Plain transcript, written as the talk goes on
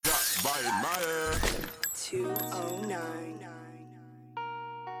By Maya. 209.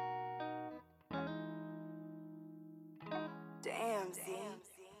 Damn, Z.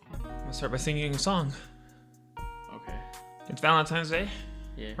 I'm gonna start by singing a song. Okay. It's Valentine's Day,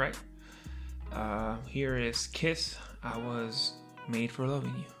 Yeah. right? Here is Kiss. I was made for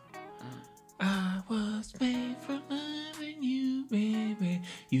loving you. I was made for loving you, baby.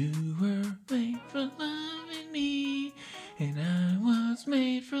 You were made for loving me. And I was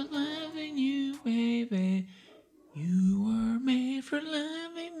made for loving you, baby. You were made for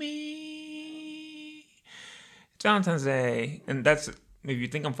loving me. It's Valentine's Day. And that's, if you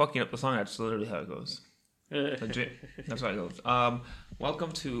think I'm fucking up the song, that's literally how it goes. Legit. That's how it goes.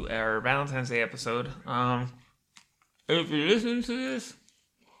 Welcome to our Valentine's Day episode. If you're listening to this,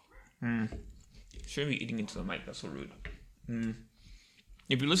 shouldn't be eating into the mic. That's so rude.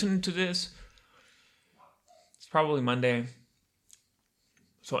 If you're listening to this, it's probably Monday.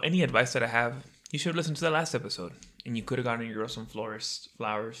 So any advice that I have, you should listen to the last episode, and you could have gotten your girl some flowers,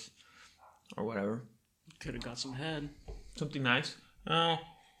 or whatever. Could have got some head. Something nice. But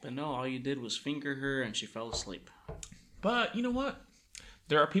no, all you did was finger her and she fell asleep. But you know what?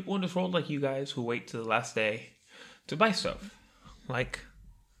 There are people in this world like you guys who wait to the last day to buy stuff. Like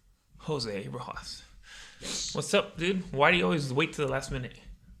Jose Rojas. What's up, dude? Why do you always wait to the last minute?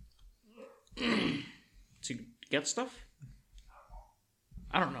 To get stuff?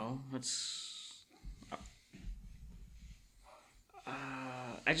 I don't know. It's...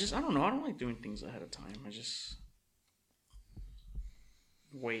 I don't know. I don't like doing things ahead of time. I just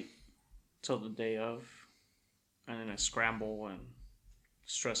wait till the day of, and then I scramble and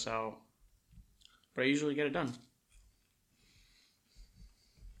stress out. But I usually get it done.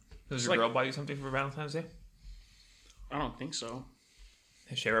 Does It's your like- girl buy you something for Valentine's Day? I don't think so.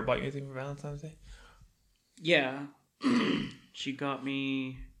 Has she ever bought you anything for Valentine's Day? Yeah. She got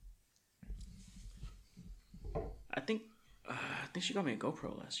me... I think she got me a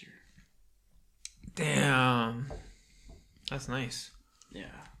GoPro last year. Damn. That's nice. Yeah.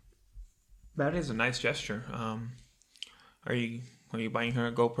 That is a nice gesture. Are you buying her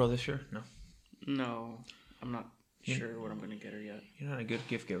a GoPro this year? No. No, I'm not sure what I'm gonna get her yet. You're not a good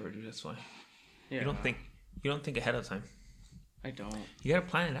gift giver, dude. That's why. Yeah. You don't think ahead of time. I don't. You gotta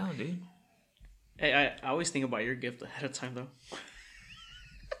plan it out, dude. Hey, I always think about your gift ahead of time, though.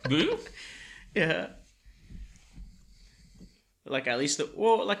 Do you? Yeah. Like at least a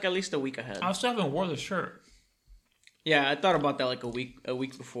week ahead. I still haven't wore the shirt. Yeah, I thought about that like a week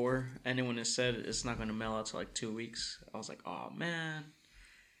before, and then when it said it's not gonna mail out till like 2 weeks, I was like, oh man.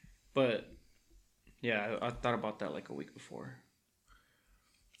 But yeah, I thought about that like a week before.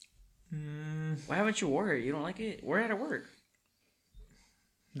 Why haven't you wore it? You don't like it? Wear it at work.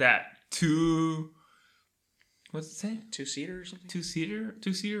 That what's it say? 2-seater or something?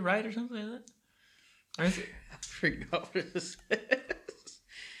 Two-seater ride or something like that? Or is it? I forgot what it says.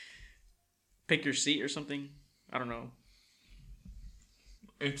 Pick your seat or something. I don't know.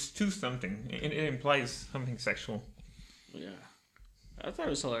 It's two something. It implies something sexual. Yeah. I thought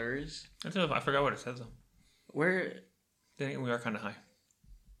it was hilarious. I forgot what it says though. Wear Then we are kind of high.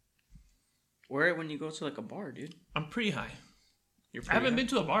 it when you go to like a bar, dude. I'm pretty high. You're I haven't been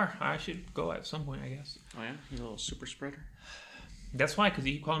to a bar. I should go at some point, I guess. Oh yeah, you little super spreader. That's why, because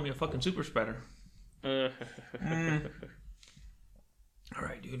you keep calling me a fucking super spreader. All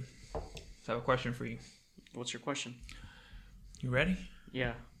right, dude. So I have a question for you. What's your question? You ready?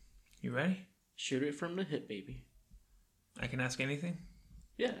 Yeah. You ready? Shoot it from the hip, baby. I can ask anything?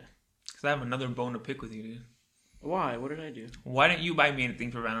 Yeah. Because I have another bone to pick with you, dude. Why? What did I do? Why didn't you buy me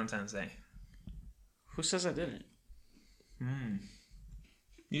anything for Valentine's Day? Who says I didn't?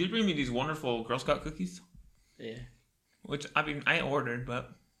 You did bring me these wonderful Girl Scout cookies. Yeah. Which, I mean, I ordered, but...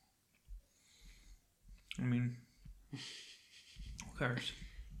 I mean... Who cares?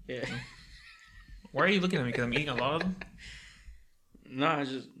 Yeah. Why are you looking at me? Because I'm eating a lot of them?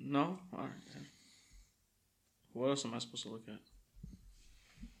 No. All right. What else am I supposed to look at?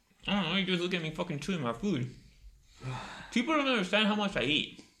 I don't know. You just look at me fucking chewing my food. People don't understand how much I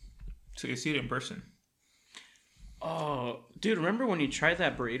eat. So you see it in person. Oh, dude, remember when you tried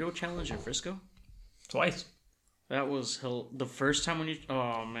that burrito challenge in Frisco? Twice. That was the first time when you...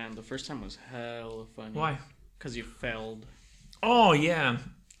 Oh, man, the first time was hella funny. Why? Because you failed. Oh, yeah.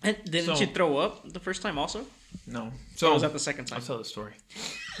 And didn't you throw up the first time also? No. So So was that the second time? I'll tell the story.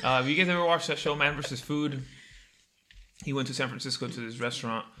 You guys ever watched that show, Man vs. Food? He went to San Francisco to this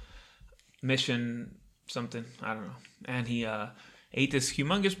restaurant, Mission something, I don't know. And he ate this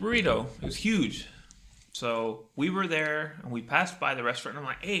humongous burrito. It was huge. So we were there and we passed by the restaurant and I'm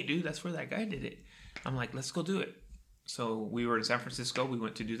like, hey, dude, that's where that guy did it. I'm like, let's go do it. So we were in San Francisco. We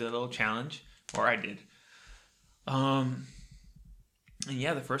went to do the little challenge, or I did. And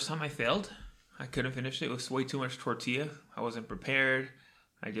yeah, the first time I failed, I couldn't finish it. It was way too much tortilla. I wasn't prepared.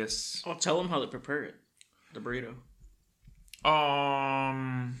 I just I'll tell them how to prepare it. The burrito.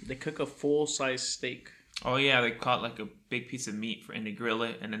 They cook a full size steak. Oh yeah, they caught like a big piece of meat and they grill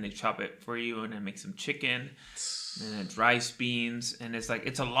it and then they chop it for you and then make some chicken and it's rice, beans, and it's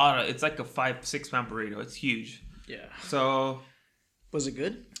like a lot of. It's like a 5-6 pound burrito. It's huge. Yeah. So Was it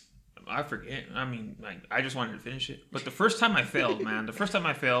good? I forget. I mean, like I just wanted to finish it. But the first time I failed, man. The first time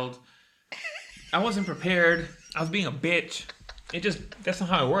I failed, I wasn't prepared. I was being a bitch. That's not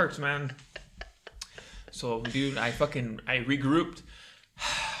how it works, man. So, dude, I regrouped.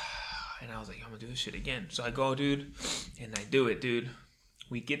 And I was like, I'm gonna do this shit again. So I go, dude, and I do it, dude.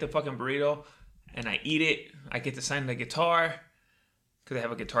 We get the fucking burrito, and I eat it. I get to sign the guitar, because they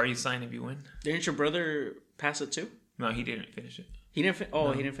have a guitar you sign if you win. Didn't your brother pass it too? No, he didn't finish it. He didn't.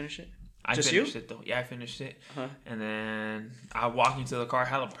 He didn't finish it. I Just finished you? it, though. Yeah, I finished it. Uh-huh. And then I walked into the car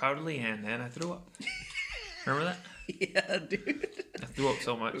hella proudly, and then I threw up. Remember that? Yeah, dude. I threw up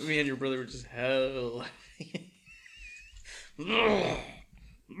so much. Me and your brother were just hell.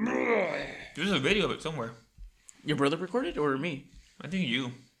 There's a video of it somewhere. Your brother recorded or me? I think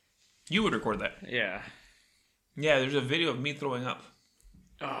you would record that. Yeah. Yeah, there's a video of me throwing up.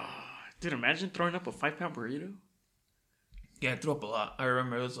 Oh, dude, imagine throwing up a 5-pound burrito. Yeah, I threw up a lot. I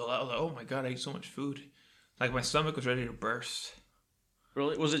remember it was a lot. I was like, oh my god, I ate so much food. Like my stomach was ready to burst.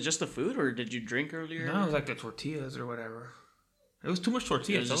 Really? Was it just the food, or did you drink earlier? No, it was like the tortillas or whatever. It was too much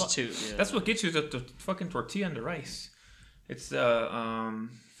tortilla. It was It's a just lot. too. Yeah. That's what gets you, the fucking tortilla and the rice. It's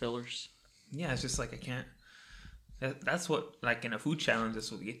Fillers. yeah, it's just like I can't. That's what, like in a food challenge,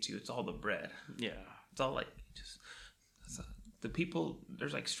 that's what gets you. It's all the bread. Yeah. It's all like just the people.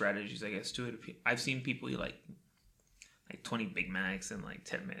 There's like strategies, I guess, to it. I've seen people eat like 20 Big Macs in like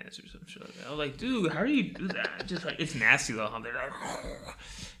 10 minutes or some shit like that. I was like, dude, how do you do that? Just like, it's nasty though. How they're like,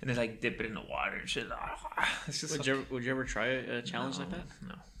 and they like dip it in the water and shit. It's just. Would you ever try a challenge like that?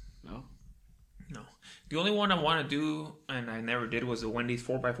 No. No. The only one I want to do, and I never did, was the Wendy's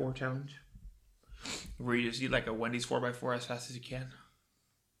 4x4 challenge. Where you just eat like a Wendy's 4x4 as fast as you can.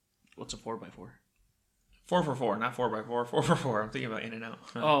 What's a 4x4? 4 for 4, not 4x4. 4 for 4. I'm thinking about In-N-Out.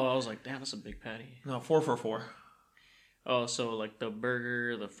 Oh, I was like, damn, that's a big patty. No, 4 for 4. Oh, so like the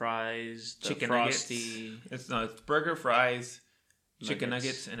burger, the fries, the Chicken Frosty. nuggets. It's burger, fries, chicken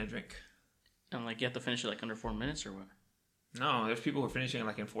nuggets, and a drink. And like you have to finish it like under 4 minutes or what? No, there's people who are finishing it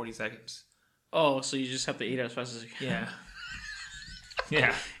like in 40 seconds. Oh, so you just have to eat as fast as you can. Yeah.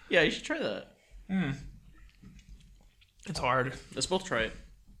 Yeah. Yeah, you should try that. It's hard. Let's both try it.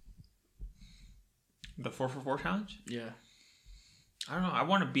 The 4 for 4 challenge? Yeah. I don't know. I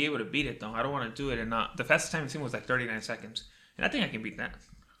want to be able to beat it though. I don't want to do it and not. The fastest time I've seen was like 39 seconds. And I think I can beat that.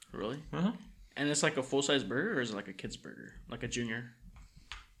 Really? Uh-huh. And it's like a full-size burger, or is it like a kid's burger? Like a junior?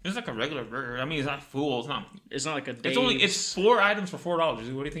 It's like a regular burger. I mean, it's not full. It's not like a It's it's 4 items for $4. What do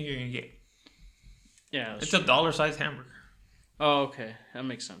you think you're going to get? Yeah. It's a $1 hamburger. Oh, okay. That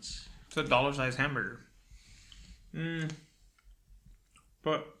makes sense. It's a $1 hamburger.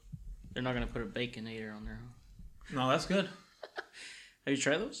 But They're not going to put a Baconator on there, huh? no, that's good. Have you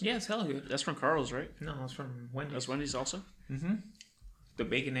tried those? Yeah, it's hella good. That's from Carl's, right? No, it's from Wendy's. That's Wendy's also? The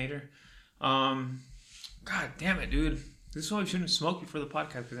Baconator. God damn it, dude. This is why we shouldn't smoke before the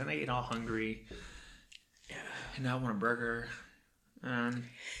podcast, because then I get all hungry. Yeah. And now I want a burger. How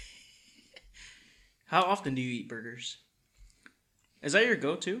often do you eat burgers? Is that your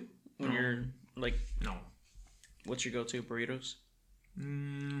go-to? When you're, like... No. What's your go-to? Burritos?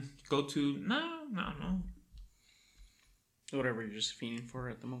 Go to... No. Whatever you're just fiending for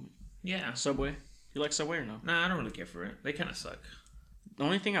at the moment. Yeah. Subway? You like Subway or no? Nah, I don't really care for it. They kind of suck. The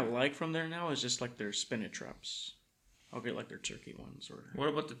only thing I like from there now is just like their spinach wraps. I'll get like their turkey ones. Or What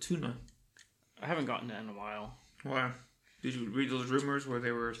about the tuna? I haven't gotten that in a while. Why? Did you read those rumors where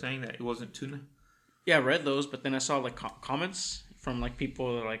they were saying that it wasn't tuna? Yeah, I read those, but then I saw like comments from like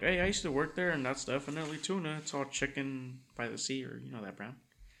people that are like, hey, I used to work there and that's definitely tuna. It's all chicken by the sea, or you know that brand.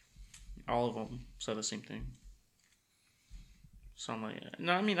 All of them said the same thing. So I'm like,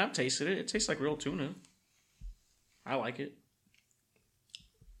 no, I mean, I've tasted it. It tastes like real tuna. I like it.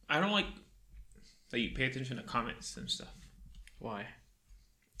 I don't like that you pay attention to comments and stuff. Why?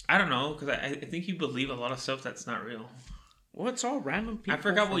 I don't know, because I think you believe a lot of stuff that's not real. Well, it's all random people. I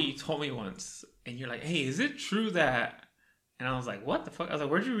forgot what you told me once, and you're like, hey, is it true that... And I was like, what the fuck? I was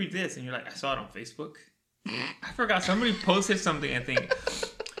like, where'd you read this? And you're like, I saw it on Facebook. I forgot. Somebody posted something, I think.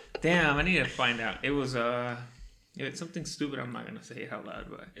 Damn, I need to find out. It was something stupid. I'm not going to say it out loud,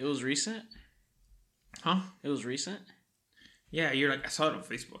 but... It was recent? Huh? It was recent? Yeah, you're like, I saw it on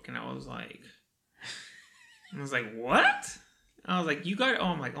Facebook, and I was like, what? I was like, you got it? Oh,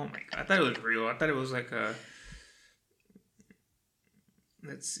 I'm like, oh my God. I thought it was real. I thought it was like a,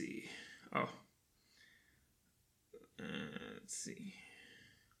 let's see. Oh. Let's see.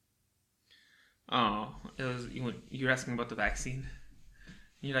 Oh, it was, you were asking about the vaccine.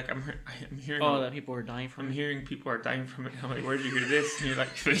 You're like, I'm hearing. Oh, that people are dying from I'm it. hearing people are dying from it. I'm like, where did you hear this? And you're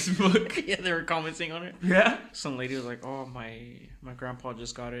like, Facebook. Yeah, they were commenting on it. Yeah. Some lady was like, "Oh, my grandpa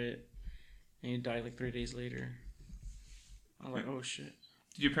just got it, and he died like 3 days later." I was like, "Oh shit."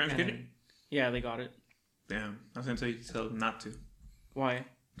 Did your parents get it? And yeah, they got it. Damn. I was gonna tell you to tell them not to. Why?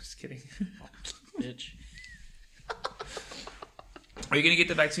 Just kidding. Bitch. Are you gonna get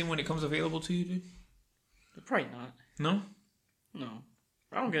the vaccine when it comes available to you, dude? Probably not. No. No.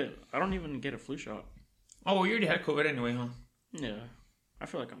 I don't even get a flu shot. Oh, well, you already had COVID anyway, huh? Yeah. I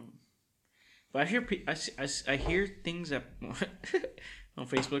feel like I'm. But I hear I hear things that on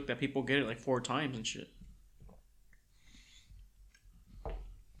Facebook that people get it like 4 times and shit.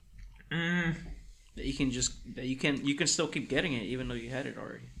 That you can still keep getting it even though you had it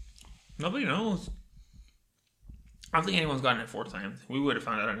already. Nobody knows. I don't think anyone's gotten it 4 times. We would have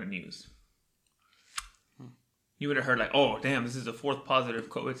found out on the news. You would have heard like, oh, damn, this is the 4th positive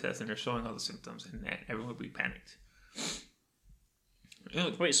COVID test, and they're showing all the symptoms, and everyone would be panicked.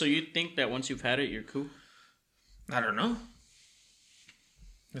 Wait, so you think that once you've had it, you're cool? I don't know.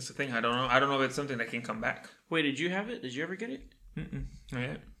 That's the thing. I don't know. I don't know if it's something that can come back. Wait, did you have it? Did you ever get it? Mm-mm. Not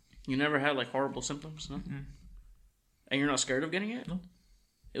yet. You never had like horrible symptoms, no? Mm-mm. And you're not scared of getting it? No.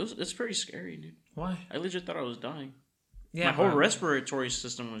 It's pretty scary, dude. Why? I legit thought I was dying. Yeah, my whole respiratory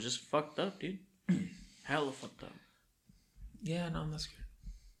system was just fucked up, dude. Hella fucked up. Yeah, no, I'm not scared.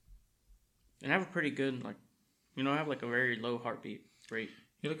 And I have a pretty good, like, I have like a very low heartbeat rate.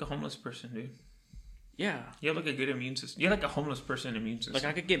 You're like a homeless person, dude. Yeah. You have like a good immune system. You're like a homeless person immune system. Like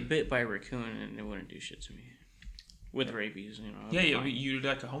I could get bit by a raccoon and it wouldn't do shit to me. With rabies, Yeah, you're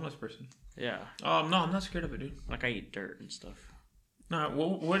like a homeless person. Yeah. No, I'm not scared of it, dude. Like I eat dirt and stuff. No,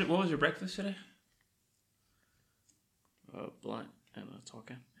 what was your breakfast today? Blunt and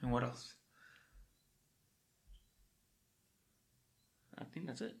talking. And what else? I think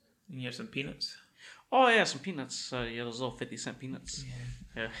that's it. And you have some peanuts? Oh, yeah, some peanuts. Yeah, those little 50-cent peanuts.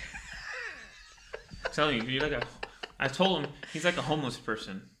 Yeah. I'm telling you, you're like I told him, he's like a homeless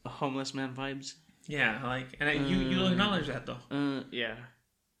person. A homeless man vibes. Yeah, like, and you acknowledge that, though. Yeah.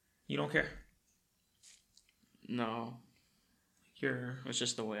 You don't care. No. It's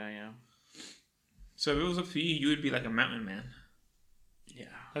just the way I am. So if it was up to you, you would be like a mountain man. Yeah.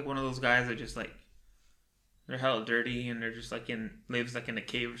 Like one of those guys that just like, they're hella dirty and they're just like lives like in a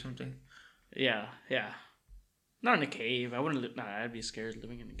cave or something. Yeah. Not in a cave. I wouldn't I'd be scared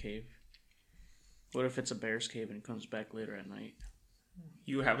living in a cave. What if it's a bear's cave and it comes back later at night?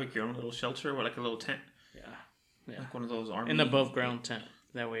 You would have like your own little shelter or like a little tent. Yeah. Like one of those army. An above ground tent.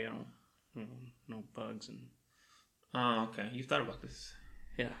 That way I don't, no bugs and. Oh, okay. You've thought about this.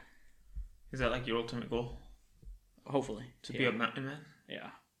 Yeah. Is that like your ultimate goal? Hopefully. To be a mountain man? Yeah.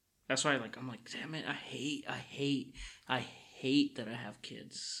 That's why I'm like, damn it, I hate that I have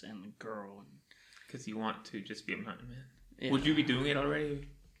kids and a girl. Because you want to just be a mountain man. Yeah. Would you be doing it already?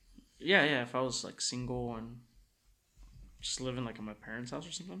 Yeah, if I was like single and just living like in my parents' house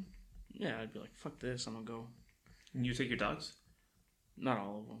or something. Yeah, I'd be like, fuck this, I'm gonna go. And you take your dogs? Not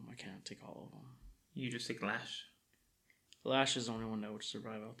all of them. I can't take all of them. You just take Lash? Lash is the only one that would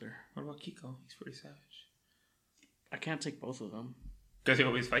survive out there. What about Kiko? He's pretty savage. I can't take both of them. Because they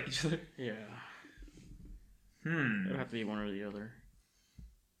always fight each other? Yeah. It would have to be one or the other.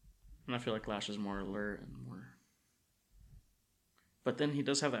 And I feel like Lash is more alert and more... But then he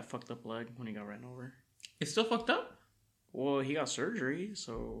does have that fucked up leg when he got ran over. It's still fucked up? Well, he got surgery,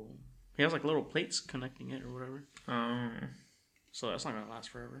 so... He has like little plates connecting it or whatever. So that's not going to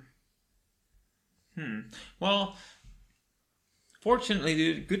last forever. Well... Fortunately,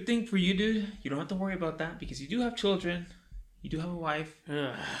 dude, good thing for you, dude. You don't have to worry about that because you do have children. You do have a wife.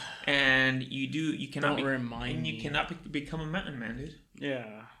 And you cannot become a mountain man, dude.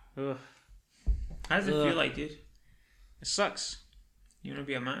 Yeah. Ugh. How does it feel like, dude? It sucks. You want to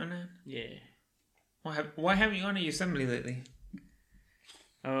be a mountain man? Yeah. Why haven't you gone to Yosemite lately?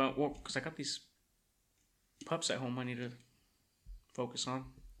 Well, because I got these pups at home I need to focus on.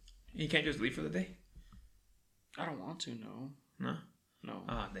 You can't just leave for the day? I don't want to, no. No? No.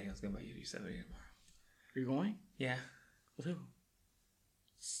 Oh, dang, I was going to buy you Yosemite tomorrow. Are you going? Yeah. With who?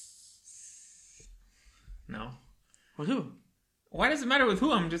 No. With who? Why does it matter with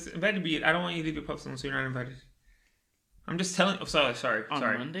who? I'm just invited to be. I don't want you to leave your pups unless you're not invited. I'm just telling. Oh, sorry. On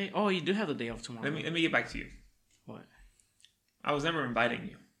Monday? Oh, you do have the day off tomorrow. Let me get back to you. What? I was never inviting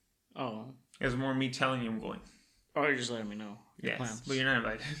you. Oh. It was more me telling you I'm going. Or you're just letting me know your Yes, plans. but you're not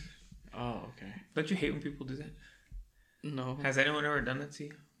invited. Oh, okay. Don't you hate when people do that? No. Has anyone ever done that to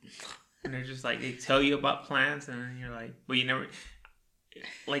you? And they're just like, they tell you about plans, and then you're like, but you never,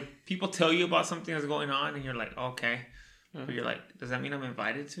 like, people tell you about something that's going on, and you're like, okay. But you're like, does that mean I'm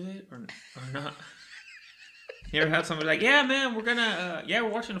invited to it or not? You ever had somebody like, yeah, man, we're gonna, we're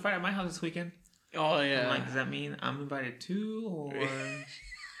watching a fight at my house this weekend. Oh, yeah. I'm like, does that mean I'm invited too,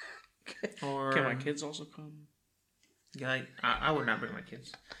 or Can my kids also come? Yeah, like, I would not bring my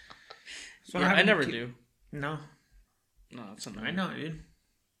kids. So Yeah, I never do. No, No, that's annoying. I know, dude.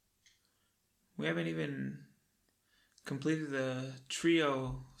 We haven't even completed the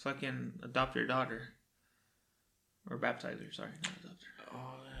trio, so I can adopt your daughter or baptize her. Sorry, not adopt her.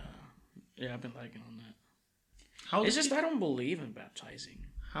 Oh, yeah. Yeah, I've been lagging on that. How old It's is just she? I don't believe in baptizing.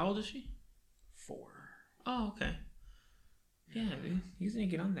 How old is she? 4. Oh, okay. Yeah, dude, you need to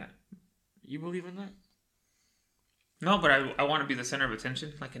get on that. You believe in that? No, but I want to be the center of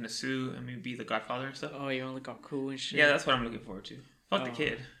attention, like in a suit, and maybe be the godfather and stuff. Oh, you want to look all cool and shit? Yeah, that's what I'm looking forward to. Fuck the Oh.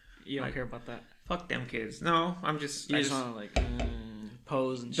 kid. You don't like- care about that? Fuck them kids. No, I'm just. You I just just want to, like,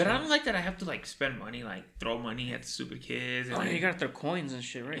 pose and shit. but I don't like that I have to like spend money, like throw money at stupid kids, and Oh, like, you gotta throw coins and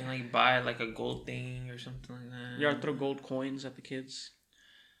shit, right? and like buy like a gold thing or something like that. You gotta throw gold coins at the kids?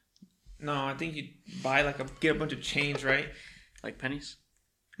 No, I think you buy like get a bunch of change, right? Like pennies?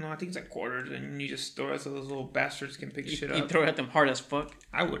 No, I think it's like quarters, and you just throw it so those little bastards can pick shit You up. throw it at them hard as fuck?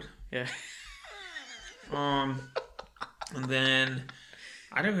 I would. Yeah. And then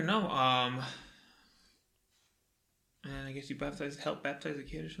I don't even know. And I guess you help baptize a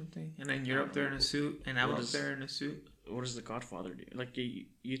kid or something, and then you're up there in a suit, and I'm up there in a suit. What does the Godfather do? Like,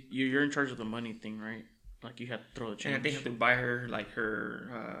 you're in charge of the money thing, right? Like, you have to throw the change. And I think I have to buy her like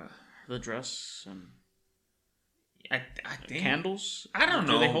her. The dress and I think candles. I don't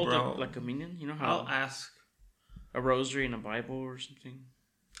Do know, they hold bro. like communion? You know how I'll ask. a rosary and a Bible or something.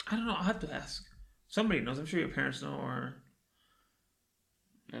 I don't know. I'll have to ask. Somebody knows. I'm sure your parents know, or.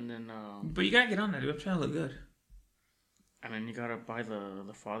 And then But you gotta get on that, dude. I'm trying to look good. you gotta buy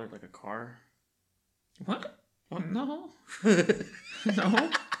the father like a car. What? What? No. No.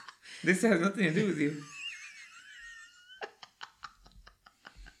 This has nothing to do with you.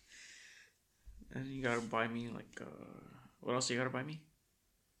 And you gotta buy me like what else you gotta buy me?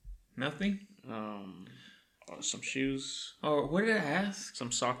 Nothing. Some shoes, Oh, what did I ask? some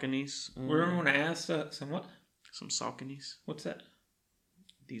Sauconys. Remember when I asked some what? Some Sauconys. What's that?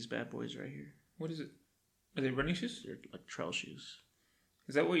 These bad boys right here. What is it? Are they running shoes? They're like trail shoes.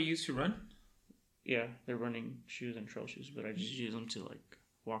 Is that what you used to run? Yeah, they're running shoes and trail shoes, but I just use them to like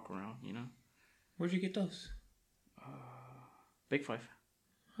walk around, you know. Where'd you get those? Big Five.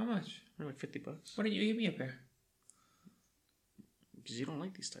 How much? They're like $50. Why didn't you give me a pair? Because you don't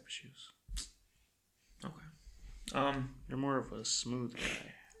like these type of shoes. Okay. You're more of a smooth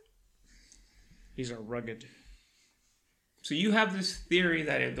guy. These are rugged. So you have this theory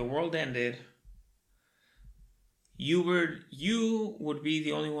that if the world ended, you would be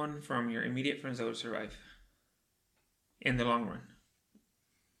the only one from your immediate friends that would survive in the long run.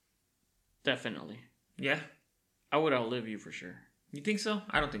 Definitely. Yeah? I would outlive you for sure. You think so?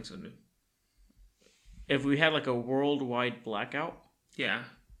 I don't think so, dude. If we had like a worldwide blackout, Yeah.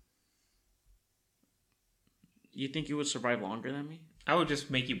 you think you would survive longer than me? I would just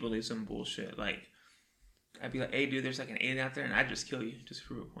make you believe some bullshit. Like, I'd be like, hey, dude, there's like an alien out there, and I'd just kill you just to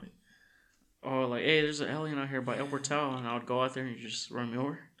prove a point. Oh, like, hey, there's an alien out here by El Portal, and I would go out there and you just run me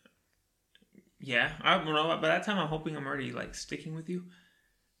over? Yeah. I don't know. By that time, I'm hoping I'm already like sticking with you.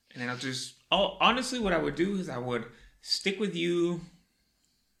 And then I'll just... Oh, honestly, what I would do is I would stick with you,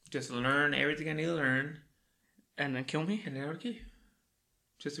 just learn everything I need to learn, And then kill me? and then I would kill you.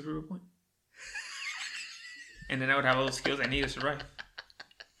 Just to prove a point. And then I would have all the skills I need to survive.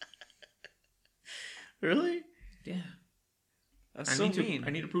 Really? Yeah. That's so mean. I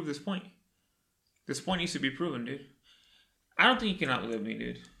need to prove this point. This point needs to be proven, dude. I don't think you can outlive me,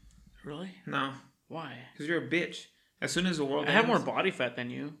 dude. Really? No. Why? Because you're a bitch. As soon as the world I have more ends, body fat than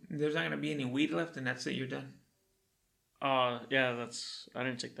you. there's not going to be any weed left, and that's it. You're done. Yeah, that's... I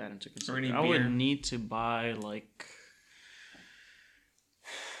didn't take that into Or consideration. any I would beer. need to buy, like...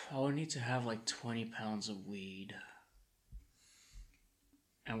 I would need to have, like, 20 pounds of weed.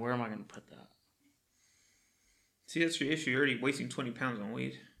 And where am I going to put that? See, that's your issue. You're already wasting 20 pounds on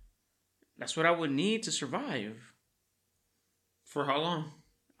weed. That's what I would need to survive. For how long?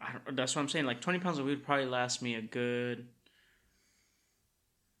 That's what I'm saying. Like, 20 pounds of weed would probably last me a good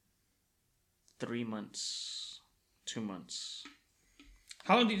 3 months, 2 months.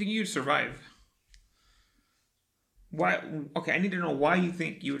 How long do you think you'd survive? Why? Okay, I need to know why you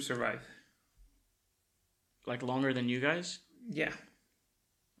think you would survive. Like longer than you guys? Yeah.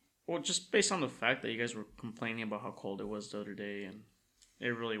 Well, just based on the fact that you guys were complaining about how cold it was the other day, and it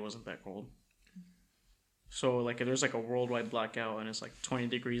really wasn't that cold. So, like, if there's like a worldwide blackout and it's like 20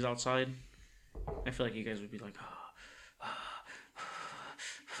 degrees outside, I feel like you guys would be like,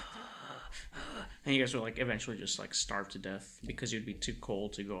 and you guys would like eventually just like starve to death because you'd be too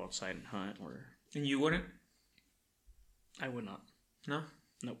cold to go outside and hunt. Or And you wouldn't? I would not. No?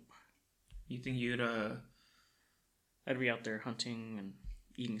 Nope. You think you'd, I'd be out there hunting and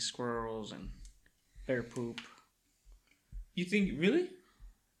eating squirrels and bear poop. You think, really?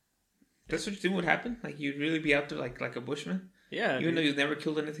 That's what you think would happen? Like, you'd really be out there like a bushman? Yeah. Even though you've never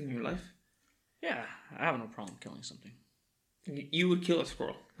killed anything in your life? Yeah, I have no problem killing something. You would kill a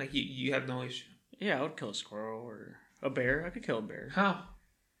squirrel. Like, you have no issue. Yeah, I would kill a squirrel or a bear. I could kill a bear. How?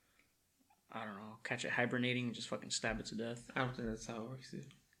 I don't know. Catch it hibernating and just fucking stab it to death. I don't think that's how it works, dude.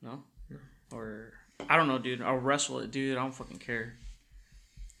 No? No. Or, I don't know, dude. I'll wrestle it, dude. I don't fucking care.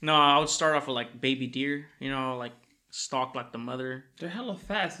 No, I would start off with, like, baby deer. You know, like, stalk like the mother. They're hella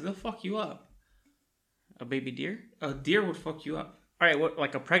fast. They'll fuck you up. A baby deer? A deer would fuck you up. All right, what,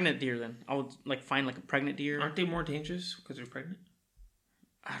 like a pregnant deer then? I would, like, find, like, a pregnant deer. Aren't they more dangerous because they're pregnant?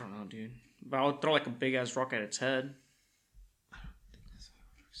 I don't know, dude. But I would throw, like, a big-ass rock at its head. I don't think that's how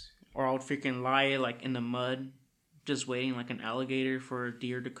it works. Or I would freaking lie, like, in the mud, just waiting like an alligator for a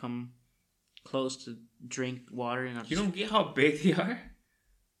deer to come close to drink water. And You don't get how big they are?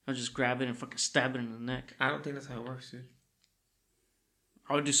 I'll just grab it and fucking stab it in the neck. I don't think that's how it works, dude.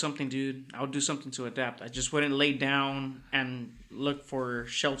 I would do something, dude. I would do something to adapt. I just wouldn't lay down and look for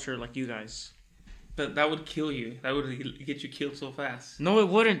shelter like you guys. But that would kill you. That would get you killed so fast. No, it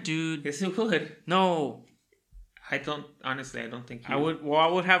wouldn't, dude. Yes, it would. No. I don't think you I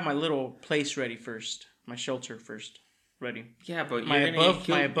would have my little place ready first. My shelter first. Ready. Yeah, but My above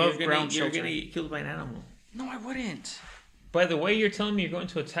ground you're shelter. gonna get killed by an animal. No, I wouldn't. By the way you're telling me you're going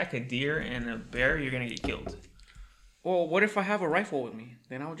to attack a deer and a bear, you're gonna get killed. Well, what if I have a rifle with me?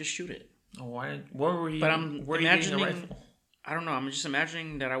 Then I would just shoot it. Oh, why? Where were you? But I'm where are you getting imagining. a rifle? I don't know. I'm just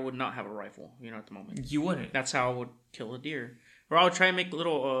imagining that I would not have a rifle. You know, at the moment. You wouldn't. That's how I would kill a deer. Or I would try and make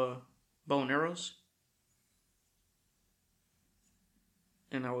little bow and arrows.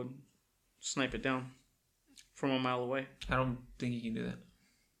 And I would snipe it down from a mile away. I don't think you can do that.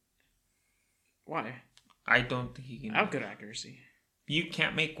 Why? I don't think you can. I have good accuracy. You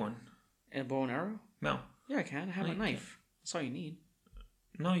can't make one. And a bow and arrow? No. Yeah, I can. I have No, a you knife. That's all you need.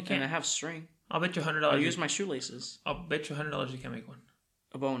 No, you And can't. I have string. I'll bet you $100. I'll use my shoelaces. I'll bet you $100 you can make one.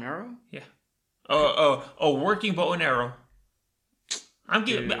 A bow and arrow? Yeah. Oh, working bow and arrow. I'll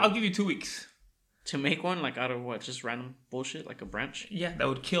give you 2 weeks. To make one, like out of what? Just random bullshit, like a branch Yeah, that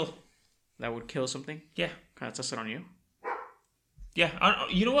would kill. that would kill something. Yeah. Can I test it on you? Yeah.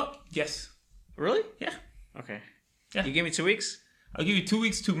 You know what? Yes. Really? Yeah. Okay. Yeah. You give me 2 weeks? I'll give you 2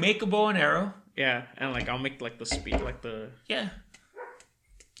 weeks to make a bow and arrow. Yeah, and like I'll make like the speed, like the, Yeah.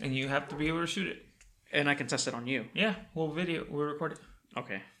 And you have to be able to shoot it. and I can test it on you. Yeah. We'll record it.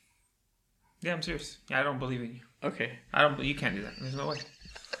 Okay. Yeah, I'm serious. Yeah, I don't believe in you. Okay. You can't do that. There's no way.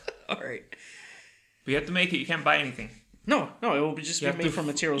 All right. But you have to make it. You can't buy anything. No, it will just You be have made from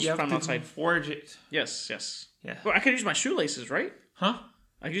materials you have found to outside. forge it. Yes. Yeah. Well, I could use my shoelaces, right? Huh?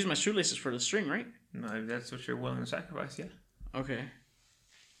 I could use my shoelaces for the string, right? No, if that's what you're willing to sacrifice, yeah. Okay.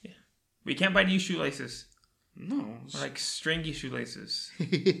 But you can't buy new shoelaces. No. Or like stringy shoelaces.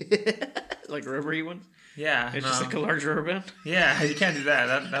 Like rubbery ones? Yeah. It's just like a large rubber band? Yeah, you can't do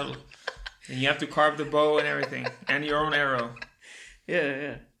that. That'll... And you have to carve the bow and everything. And your own arrow.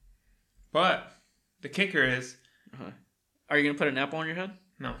 Yeah. But the kicker is... Are you going to put an apple on your head?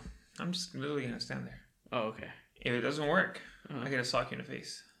 No. I'm just literally going to stand there. Oh, okay. If it doesn't work, I get a sock in the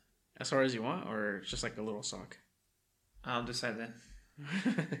face. As far as you want, or just like a little sock? I'll decide then.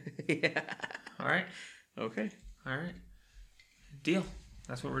 Yeah. All right? Okay. All right. Deal.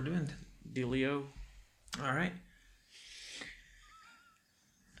 That's what we're doing. Dealio. All right.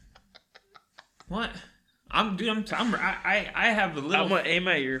 What? I have a little... I'm gonna aim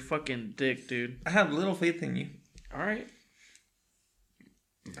at your fucking dick, dude. I have little faith in you. All right.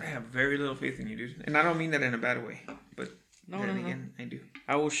 I have very little faith in you, dude. And I don't mean that in a bad way. But No. again, I do.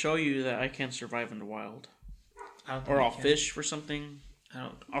 I will show you that I can survive in the wild. I don't think Or you I'll can. fish for something. I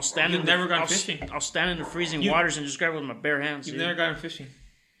don't. I'll stand You've in never the, gone I'll, fishing. I'll stand in the freezing You- waters and just grab it with my bare hands. You've dude. never gone fishing.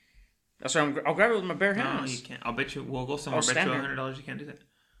 That's why I'll grab it with my bare No, hands. you can't. I'll bet you. We'll go somewhere. I'll I bet you stand $100 you can't do that.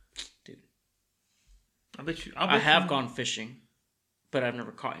 Dude. I bet you. I have gone fishing, but I've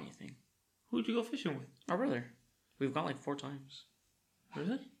never caught anything. Who'd you go fishing with? My brother. We've gone like 4 times.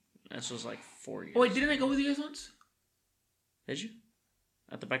 Really? This was like 4 years. Oh wait, didn't I go with you guys once? Did you?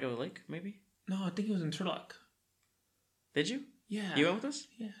 At the back of the lake, maybe? No, I think it was in Turlock. Did you? Yeah. You went with us?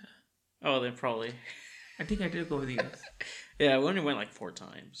 Yeah. Oh, then probably. I think I did go with you guys. Yeah, we only went like 4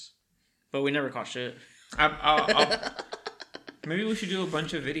 times. But we never caught shit. Maybe we should do a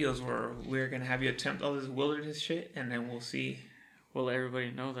bunch of videos where we're going to have you attempt all this wilderness shit, and then we'll see. We'll let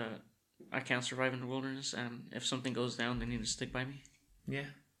everybody know that I can't survive in the wilderness, and if something goes down, they need to stick by me. Yeah.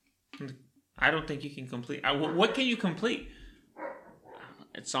 I don't think you can complete. What can you complete?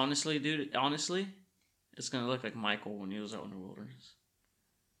 It's honestly, dude, it's going to look like Michael when he was out in the wilderness.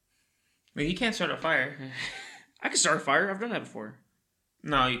 I mean, you can't start a fire. I can start a fire. I've done that before.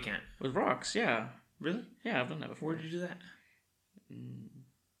 No, you can't. With rocks, yeah. Really? Yeah, I've done that before. Where did you do that?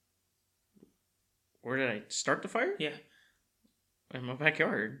 Where did I start the fire? Yeah. In my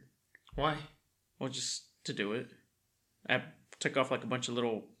backyard. Why? Well, just to do it. I took off like a bunch of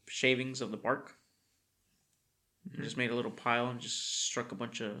little shavings of the bark. Mm-hmm. Just made a little pile and just struck a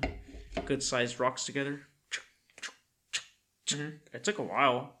bunch of good-sized rocks together. Mm-hmm. It took a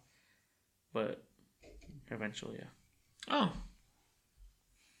while, but eventually, yeah. Oh.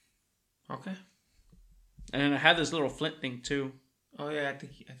 Okay. And then I had this little flint thing too. Oh yeah, I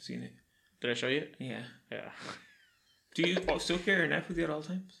think I've seen it. Did I show you it? Yeah. Yeah. Do you still carry a knife with you at all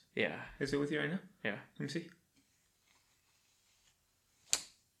times? Yeah. Is it with you right now? Yeah. Let me see.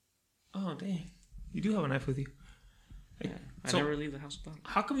 Oh dang, you do have a knife with you. Yeah. I never leave the house without it.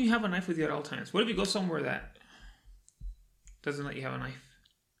 How come you have a knife with you at all times? What if you go somewhere that doesn't let you have a knife?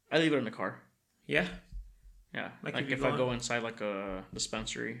 I leave it in the car. Yeah. Yeah. Like if I go inside like a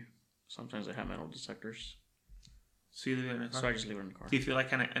dispensary, sometimes they have metal detectors. So you leave it in the car? So I just leave it in the car. Do you feel like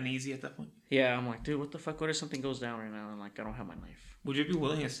kind of uneasy at that point? Yeah, I'm like, dude, what the fuck? What if something goes down right now and like I don't have my knife? Would you be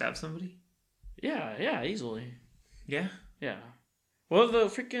willing to stab somebody? Yeah, easily. Yeah? Yeah. Well,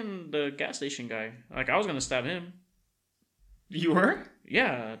 the gas station guy, like I was gonna stab him. You were?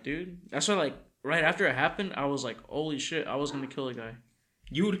 Yeah, dude. That's why, like, right after it happened, I was like, holy shit, I was gonna kill the guy.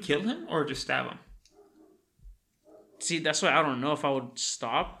 You would kill him or just stab him? See, that's why I don't know if I would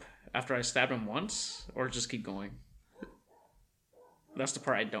stop after I stabbed him once or just keep going. That's the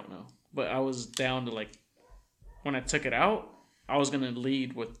part I don't know. But I was down to, like, when I took it out, I was gonna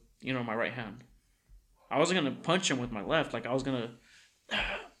lead with, my right hand. I wasn't gonna punch him with my left. Like, I was gonna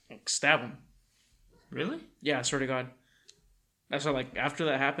stab him. Really? Yeah, I swear to God. That's why, like, after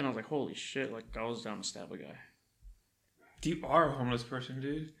that happened, I was like, holy shit, like, I was down to stab a guy. You are a homeless person,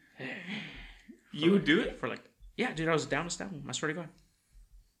 dude. You would do it? Yeah, dude, I was down to stab him. I swear to God.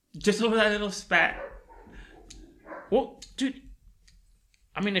 Just over that little spat. Well, dude,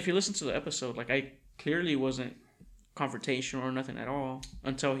 I mean, if you listen to the episode, like, I clearly wasn't confrontational or nothing at all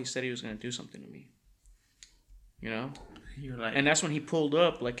until he said he was going to do something to me. You're like... And that's when he pulled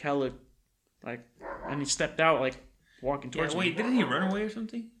up, like, hella, like, and he stepped out, like, walking towards me. Wait, didn't he run away or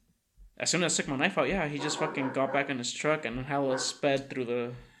something? As soon as I took my knife out, yeah, he just fucking got back in his truck and hella sped through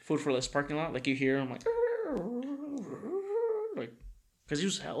the Food for Less parking lot. Like, you hear him, like, because he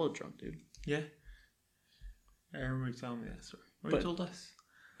was hella drunk, dude. Yeah. I remember you telling me that story. Or you told us.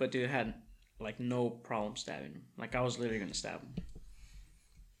 But dude had, like, no problem stabbing him. Like, I was literally going to stab him.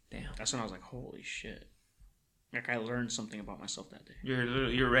 Damn. That's when I was like, holy shit. Like, I learned something about myself that day.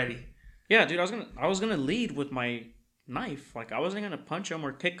 You're ready. Yeah, dude, I was gonna lead with my knife. Like, I wasn't gonna punch him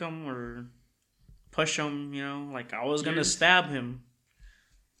or kick him or push him, Like, I was gonna stab him.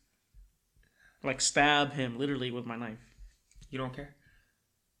 Like, stab him, literally, with my knife. You don't care?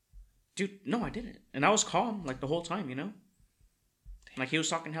 Dude, no, I didn't. And I was calm, like, the whole time, Like, he was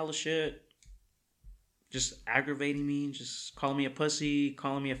talking hella shit. Just aggravating me, just calling me a pussy,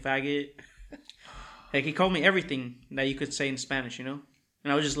 calling me a faggot. Like, he called me everything that you could say in Spanish, And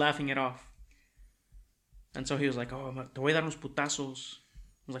I was just laughing it off. And so he was like, oh, te voy a dar unos putazos.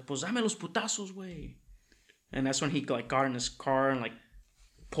 I was like, pues dame los putazos, güey. And that's when he, like, got in his car and, like,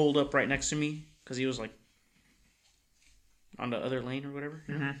 pulled up right next to me. Because he was, like, on the other lane or whatever.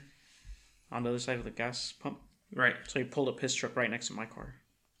 Mm-hmm. On the other side of the gas pump. Right. So he pulled up his truck right next to my car.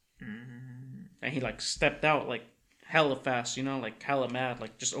 Mm-hmm. And he, like, stepped out, like, hella fast, like, hella mad.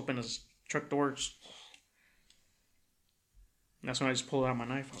 Like, just opened his truck doors. And that's when I just pulled out my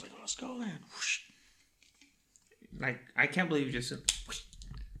knife. I was like, let's go then. Whoosh. Like, I can't believe you just...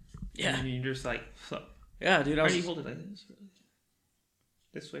 Yeah. And you're just like... So, yeah, dude. how do you hold it like this?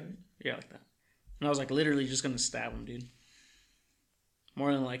 This way, right? Yeah, like that. And I was like literally just going to stab him, dude.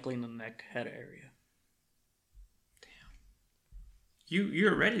 More than likely in the neck, head area. Damn.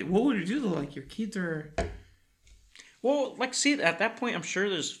 You're ready. What would you do though? Like, your kids are... Well, like, see, at that point, I'm sure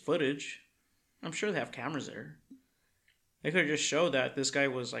there's footage. I'm sure they have cameras there. They could have just showed that this guy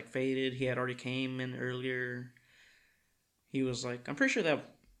was, like, faded. He had already came in earlier. he was like, I'm pretty sure they have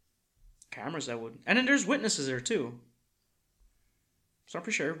cameras that would, and then there's witnesses there too. So I'm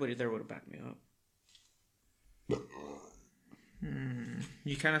pretty sure everybody there would have backed me up.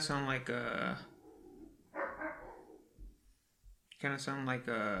 You kind of sound like a.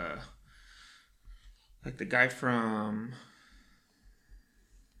 Like the guy from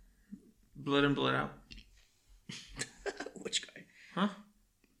Blood and Blood Out. Which guy? Huh?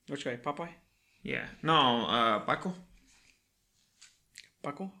 Which guy? Popeye? Yeah. No, Paco.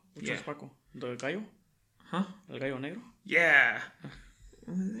 Paco? Which Yeah. one's Paco? The gallo? Huh? El gallo negro? Yeah.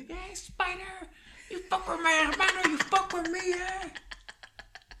 Hey, Spider, you fuck with my hermano, you fuck with me, eh?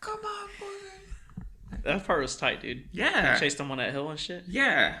 Come on, boy. That part was tight, dude. Yeah. Chased him on that hill and shit.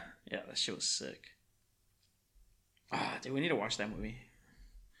 Yeah. Yeah, that shit was sick. Ah, dude, we need to watch that movie.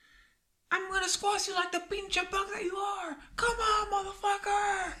 I'm gonna squash you like the pinche bug that you are. Come on,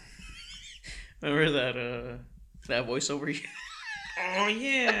 motherfucker. Remember that voiceover? Oh,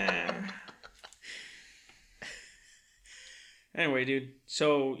 yeah. Anyway, dude.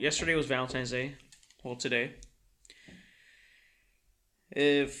 So yesterday was Valentine's Day. Well, today.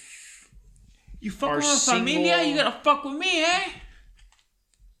 If You fuck Our with my familia, single- you gotta fuck with me, eh?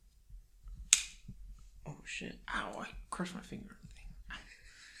 oh shit, Ow, I crushed my finger.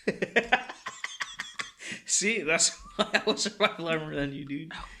 see, that's why I was cleverer than you,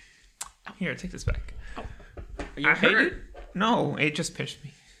 dude. Here, take this back. Are you I okay, hurt. dude? No, it just pinched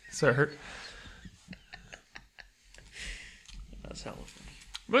me. So it hurt. That's hella funny.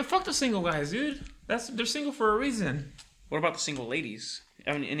 But fuck the single guys, dude. They're single for a reason. What about the single ladies?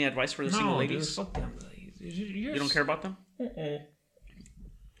 Have any advice for the single ladies? Dude, fuck them ladies. You don't care about them? Uh-uh.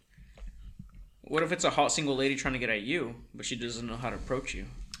 What if it's a hot single lady trying to get at you, but she doesn't know how to approach you?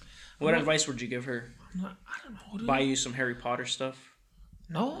 What advice would you give her? I don't know, dude. Buy you some Harry Potter stuff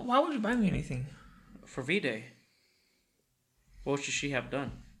No, why would you buy me anything? for V-Day? What should she have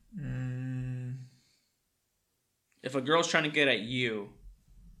done? If a girl's trying to get at you,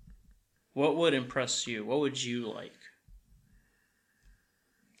 what would impress you? What would you like?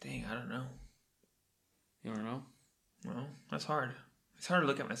 Dang, I don't know. You don't know? Well, that's hard. It's hard to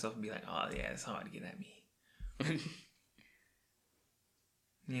look at myself and be like, oh yeah, that's how to get at me.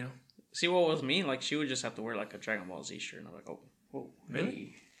 You know? See, what with me, like, she would just have to wear, like, a Dragon Ball Z shirt. And I'm like, oh, whoa. Really?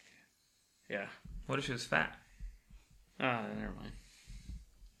 Hey. Yeah. What if she was fat? Ah, never mind.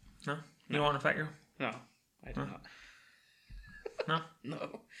 No? You don't want a fat girl? No, I do not. No?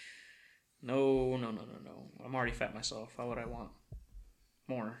 No. I'm already fat myself. How would I want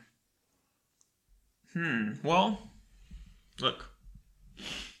more? Well, look.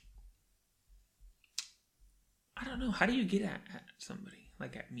 I don't know. How do you get at somebody?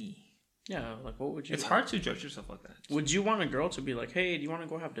 Like at me? Yeah, like, what would you It's want? hard to judge yourself like that. Would you want a girl to be like, hey, do you want to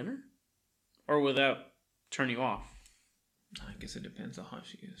go have dinner? Or would that turn you off? I guess it depends on how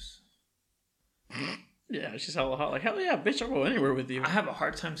she is. Yeah, she's hella hot. Like, hell yeah, bitch, I'll go anywhere with you. I have a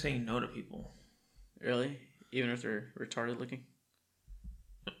hard time saying no to people. Really? Even if they're retarded looking?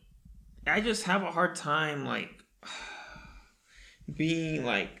 I just have a hard time, like, being,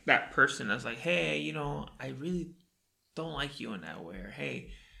 like, that person that's like, hey, you know, I really don't like you in that way. Or,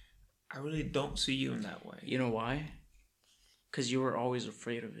 hey, I really don't see you in that way. You know why? Because you were always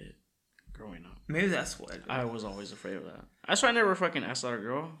afraid of it growing up. Maybe that's what. I was always afraid of that. That's why I never fucking asked out a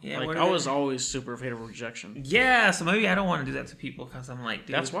girl. Yeah, like, what I are was they- always super afraid of rejection. Yeah, so maybe I don't want to do that to people because I'm like,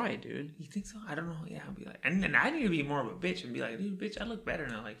 dude. That's why, dude. You think so? I don't know. Yeah, I'll be like, and I need to be more of a bitch and be like, dude, bitch, I look better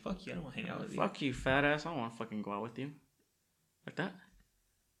now. Like, fuck you, I don't want to hang out with you. Fuck you, fat ass. I don't want to fucking go out with you. Like that?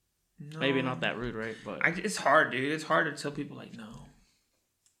 No. Maybe not that rude, right? But It's hard, dude. It's hard to tell people like no.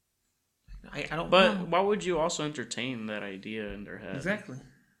 I don't. but know. why would you also entertain that idea in their head? Exactly.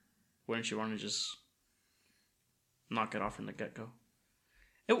 Wouldn't you want to just knock it off from the get-go?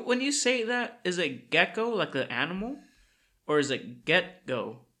 When you say that, is it gecko, like the animal? Or is it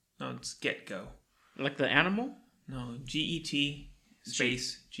get-go? No, it's get go. Like the animal? No, GET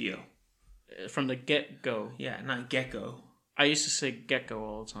space GO. From the get-go. Yeah, not gecko. I used to say gecko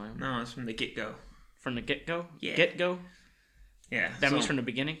all the time. No, it's from the get go. From the get-go? Yeah. Get-go? Yeah. That means from the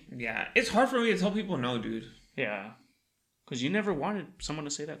beginning? Yeah, it's hard for me to tell people no, dude. Yeah. Because you never wanted someone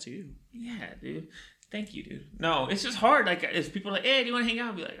to say that to you. Yeah, dude. Thank you, dude. No, it's just hard. Like, if people are like, hey, do you want to hang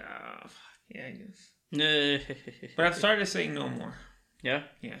out? I'll be like, ah, fuck. Yeah, I guess. But I've started saying no more. Yeah?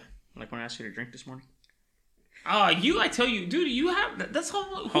 Yeah. Like when I asked you to drink this morning? I tell you, dude, you have, that's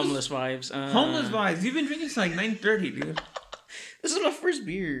Homeless vibes. Homeless vibes. You've been drinking since like 9:30, dude. This is my first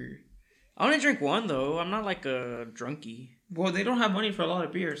beer. I only drink one, though. I'm not like a drunkie. Well, they don't have money for a lot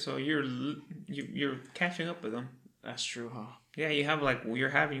of beer, so you're catching up with them. That's true, huh? Yeah, you're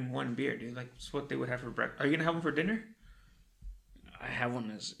having one beer, dude. Like, it's what they would have for breakfast. Are you gonna have one for dinner? I have one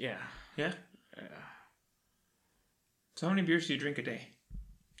as Yeah? yeah. So how many beers do you drink a day?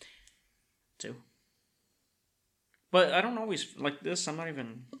 2. But I don't always like this. I'm not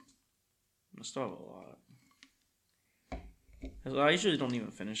even. I still have a lot. I usually don't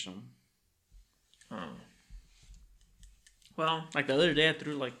even finish them. Oh. Well, Like the other day, I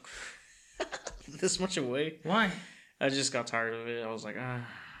threw like this much away. why? I just got tired of it. I was like, I'm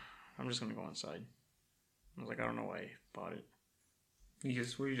just gonna go inside. I was like, I don't know why I bought it.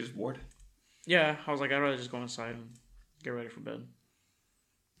 Were you just bored? Yeah, I was like, I'd rather just go inside and get ready for bed.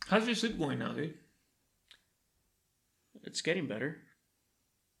 How's your sleep going now, dude? It's getting better.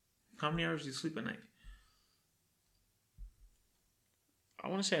 How many hours do you sleep at night? I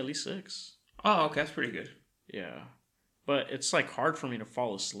want to say at least 6. Oh, okay, that's pretty good. Yeah, but it's like hard for me to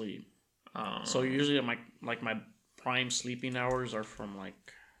fall asleep. So usually my prime sleeping hours are from like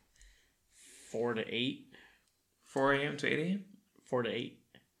 4 to 8. 4 a.m. to 8 a.m.? 4 to 8.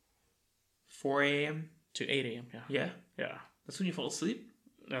 4 a.m. To 8 a.m. Yeah. Yeah? Yeah. That's when you fall asleep?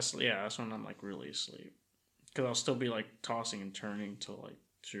 That's when I'm like really asleep. Because I'll still be like tossing and turning till like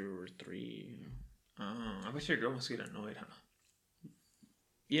 2 or 3. You know? I bet your girl must get annoyed, huh?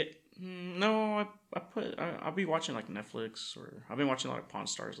 Yeah. No, I'll be watching like Netflix, or I've been watching like Pawn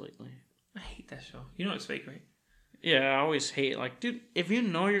Stars lately. I hate that show. You know it's fake, right? Yeah, I always hate like, dude, if you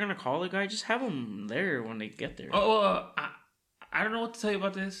know you're gonna call the guy, just have him there when they get there. I don't know what to tell you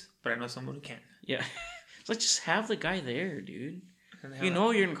about this, but I know someone who can. Yeah. It's like, just have the guy there, dude. And You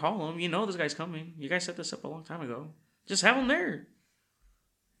know you're gonna call him. You know this guy's coming. You guys set this up a long time ago. Just have him there.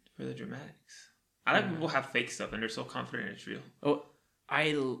 For the dramatics. I like people who have fake stuff and they're so confident it's real. Oh,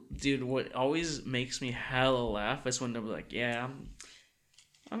 dude, what always makes me hella laugh is when they're like, yeah,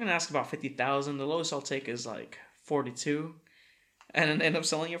 I'm gonna ask about 50,000. The lowest I'll take is like 42, and then end up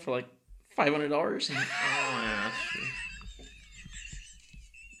selling it for like $500. Oh yeah, that's true.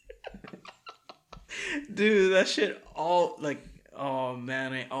 Dude, that shit all like, oh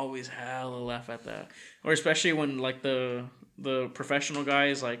man, I always hella laugh at that. Or especially when like the professional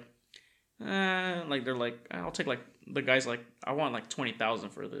guys like they're like, I'll take like, the guy's like, I want like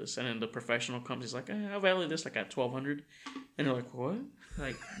 20,000 for this, and then the professional comes, he's like, I'll value this like at 1,200, and they're like, what?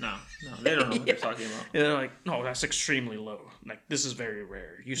 Like, no, they don't know what they're talking about. And they're like, no, that's extremely low. Like, this is very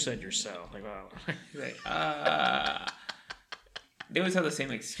rare. You said yourself. Like, wow. Like, they always have the same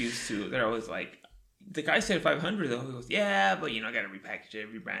excuse too. They're always like, the guy said 500 though. He goes, yeah, but you know, I gotta repackage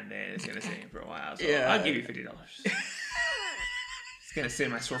it, rebrand it. It's gonna stay in for a while, so Yeah. I'll give you $50. It's gonna sit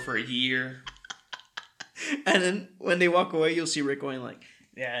in my store for a year. And then when they walk away, you'll see Rick going like,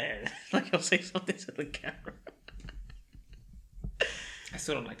 yeah. Like, he'll say something to the camera. I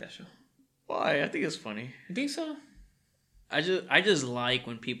still don't like that show. Why? I think it's funny. You think so? I just like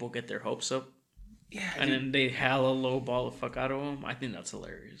when people get their hopes up, Yeah. and then they hella lowball the fuck out of them. I think that's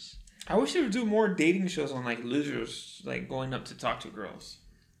hilarious. I wish they would do more dating shows on like losers, like going up to talk to girls.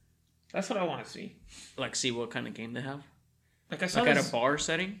 That's what I want to see. Like, see what kind of game they have. Like I saw Like this, at a bar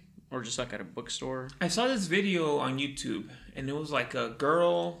setting, or just like at a bookstore. I saw this video on YouTube, and it was like a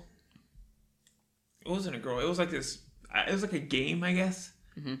girl. It wasn't a girl. It was like this. It was like a game, I guess.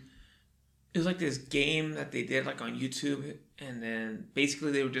 Mm-hmm. It was like this game that they did like on YouTube, and then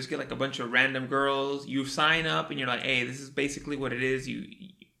basically they would just get like a bunch of random girls. You sign up, and you're like, "Hey, this is basically what it is.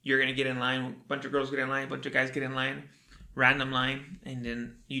 You're gonna get in line. A bunch of girls get in line. A bunch of guys get in line, random line, and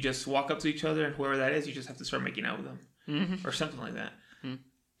then you just walk up to each other, and whoever that is, you just have to start making out with them, or something like that." Mm-hmm.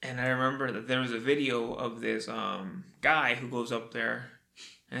 And I remember that there was a video of this guy who goes up there,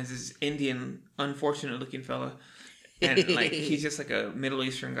 and it's this Indian, unfortunate-looking fella, and like he's just like a Middle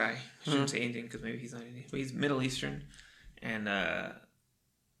Eastern guy. I shouldn't say Indian because maybe he's not Indian, but he's Middle Eastern, and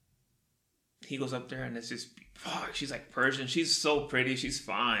he goes up there, and it's just, fuck, she's like Persian. She's so pretty. She's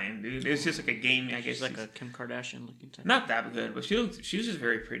fine, dude. It's just like a game, I guess. She's like a Kim Kardashian looking type. Not that good, but she was just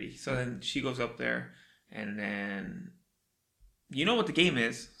very pretty. So then she goes up there, and then you know what the game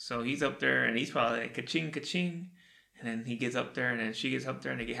is. So he's up there, and he's probably like ka-ching, ka-ching. And then he gets up there, and then she gets up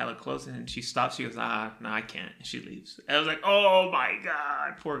there, and they get hella close, and then she stops. She goes, no, I can't. And she leaves. And I was like, oh my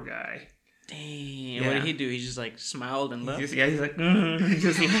God, poor guy. Dang. Yeah. What did he do? He just like smiled and left? He's like, he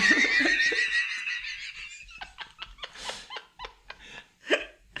just left.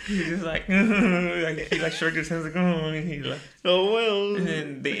 He's just like, he like shrugged his hands like, and he left. Oh, well. And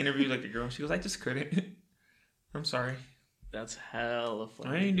then they interviewed like a girl. She goes, I just couldn't. I'm sorry. That's hella funny.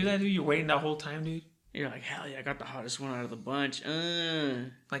 I didn't do that, dude. You're waiting that whole time, dude. You're like, hell yeah, I got the hottest one out of the bunch.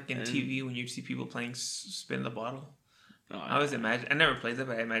 Like in TV when you see people playing spin the bottle. No, I always imagine. I never played that,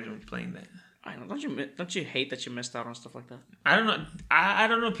 but I imagine playing that. I don't. Don't you hate that you missed out on stuff like that? I don't know. I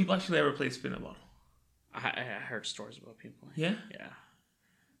don't know if people actually ever play spin the bottle. I heard stories about people. Yeah. Yeah.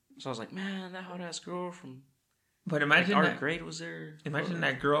 So I was like, man, that hot ass girl from But imagine our that. grade was there. Imagine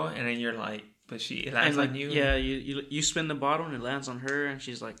that girl, and then you're like, but it lands and on you. Yeah, you spin the bottle and it lands on her, and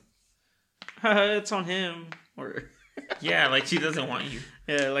she's like, it's on him, or Yeah, like she doesn't want you.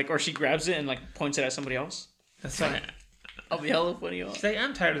 yeah, like, or she grabs it and like points it at somebody else. That's why. I'll be hella funny. She's like,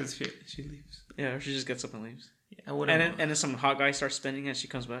 I'm tired of this shit. She leaves. Yeah, or she just gets up and leaves. Yeah, I wouldn't. And then some hot guy starts spinning and she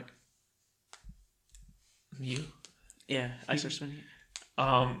comes back. You. Yeah, I start spinning it.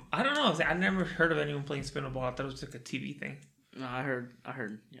 I don't know. I never heard of anyone playing spin a ball. I thought it was like a TV thing. No, I heard,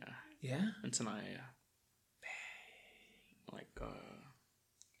 yeah. Yeah. And tonight, yeah. Like,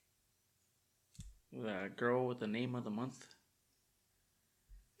 the girl with the name of the month.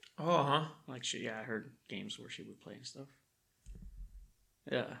 Oh, huh. Like, I heard games where she would play and stuff.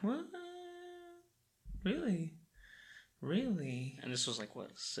 Yeah. What? Really? Really? And this was like,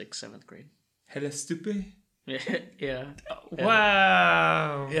 what, 6th, 7th grade? Hella stupid. Yeah.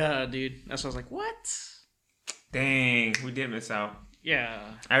 Wow. Yeah, dude. That's why I was like, what? Dang, we did miss out. Yeah.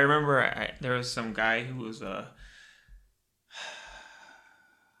 I remember there was some guy who was so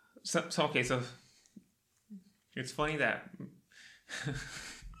it's funny that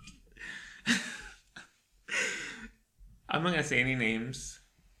I'm not gonna say any names,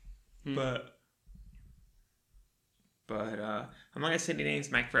 but I'm not gonna say any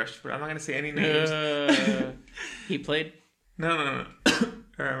names, Mac Fresh, but I'm not gonna say any names. He played? No. I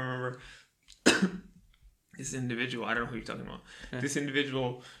remember this individual. I don't know who you're talking about. This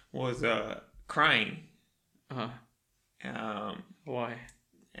individual was crying. Why?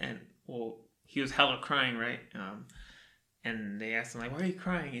 And he was hella crying, right? And they asked him like, "Why are you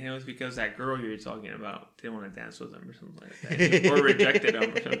crying?" And it was because that girl you were talking about didn't want to dance with him or something like that, or rejected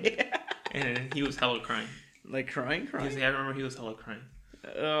him or something. Yeah. And he was hella crying. Like crying? I remember he was hella crying.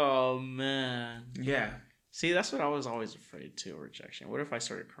 Oh man. Yeah. See, that's what I was always afraid too, rejection. What if I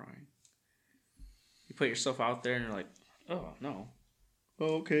started crying? You put yourself out there and you're like, oh no.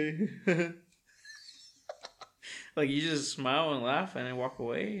 Okay. Like you just smile and laugh and then walk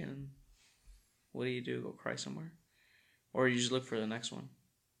away, and what do? Go cry somewhere? Or you just look for the next one?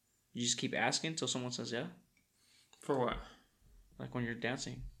 You just keep asking until someone says yeah? For what? Like when you're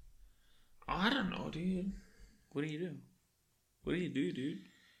dancing. Oh, I don't know, dude. What do you do? What do you do, dude?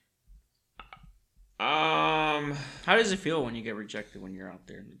 How does it feel when you get rejected when you're out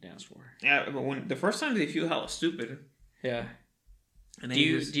there in the dance floor? Yeah, but when the first time they feel hella stupid. Yeah. And do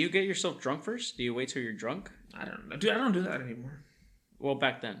you get yourself drunk first? Do you wait till you're drunk? I don't know, dude. I don't do that anymore. Well,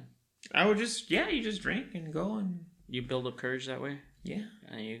 back then, I would you just drink and go and you build up courage that way. Yeah,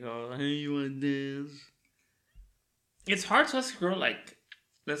 and you go, hey, you want to dance? It's hard to ask a girl like,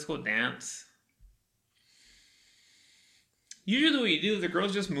 let's go dance. Usually what you do, the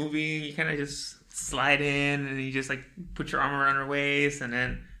girl's just moving, you kind of just slide in and you just like put your arm around her waist and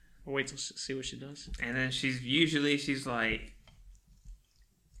then wait to see what she does. And then she's like,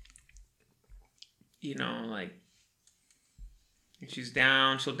 you know, like if she's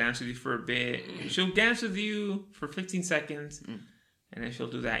down, she'll dance with you for a bit. She'll dance with you for 15 seconds. And then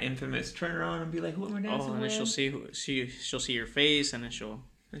she'll do that infamous turn around and be like, who am I dancing with? And then she'll see your face and then she'll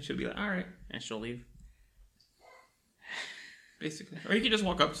be like, all right. And she'll leave. Basically. Or you can just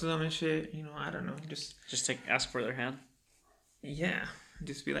walk up to them and shit. You know, I don't know. Just ask for their hand. Yeah.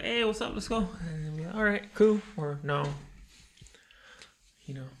 Just be like, hey, what's up? Let's go. And then be like, all right, cool. Or no.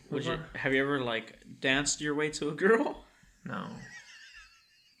 You know. Have you ever like danced your way to a girl? No.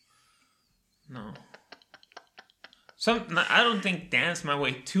 I don't think dance my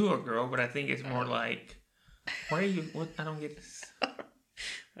way to a girl, but I think it's more like, why are you? What? I don't get this.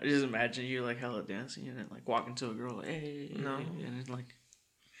 I just imagine you like hella dancing and then like walking to a girl like, hey, no, and it's like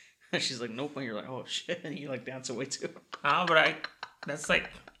she's like nope, and you're like, oh shit, and you like dance away too. But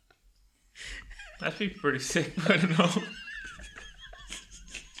that'd be pretty sick. I don't know.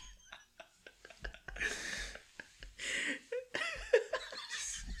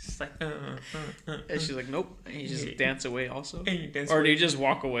 Like, and she's like, nope. And you just dance away also? And you dance or away. do you just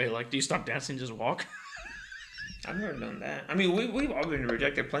walk away? Like, do you stop dancing and just walk? I've never done that. I mean, we've all been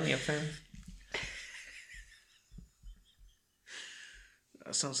rejected plenty of times.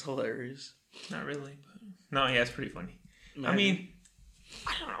 That sounds hilarious. Not really. But no, yeah, it's pretty funny. I mean,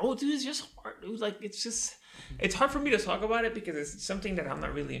 I don't know, dude. It's just hard, dude. Like, it's hard for me to talk about it because it's something that I'm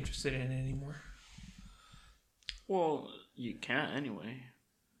not really interested in anymore. Well, you can't anyway.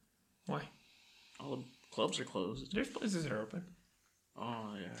 Why? All the clubs are closed. There's places that are open.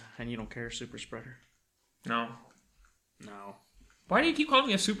 Oh, yeah. And you don't care, super spreader? No. Why do you keep calling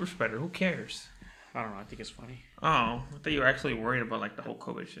me a super spreader? Who cares? I don't know. I think it's funny. Oh, I thought you were actually worried about like the whole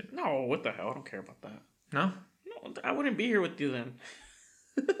COVID shit. No, what the hell? I don't care about that. No? No, I wouldn't be here with you then.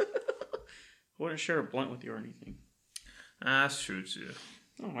 I wouldn't share a blunt with you or anything. That's true, too.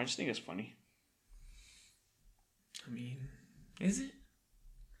 No, I just think it's funny. I mean, is it?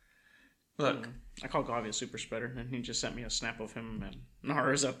 Look. I called Gavi a super spreader, and he just sent me a snap of him and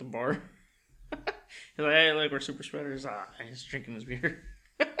Nars at the bar. He's like, hey, look, we're super spreaders. He's drinking his beer.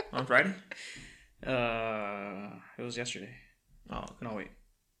 On Friday? It was yesterday. Oh, okay. No, wait.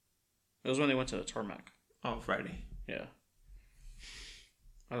 It was when they went to the Tarmac. Oh, Friday. Yeah.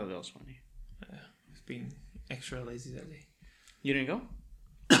 I thought that was funny. I was being extra lazy that day. You didn't go?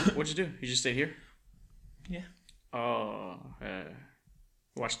 What'd you do? You just stayed here? Yeah. Oh,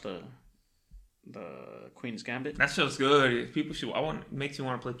 watch the Queen's Gambit. That show's good. People should. Makes you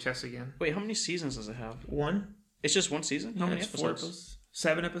want to play chess again. Wait, how many seasons does it have? One. It's just one season? How Yeah, many it's episodes?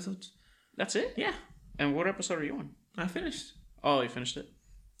 7 episodes. That's it? Yeah. And what episode are you on? I finished. Oh, you finished it?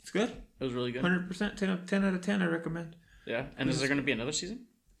 It's good. It was really good? 100%. 10 out of 10, I recommend. Yeah. And is there going to be another season?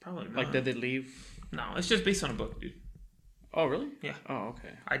 Probably not. Like, did they leave? No, it's just based on a book, dude. Oh, really? Yeah. Oh,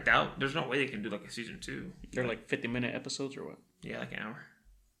 okay. I doubt. There's no way they can do like a season 2. They're like 50-minute episodes or what? Yeah, like an hour.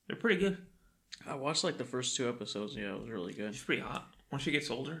 They're pretty good. I watched like the first 2 episodes. Yeah, it was really good. She's pretty hot. Once she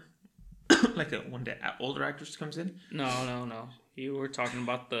gets older, like when the older actress comes in. No. You were talking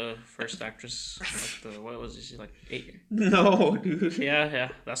about the first actress. Like what was it? She's like 8. No, dude. Yeah.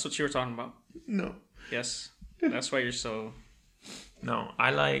 That's what you were talking about. No. Yes. That's why you're so... No,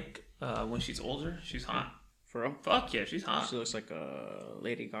 I like when she's older. She's hot. For real? Fuck yeah, she's hot. She looks like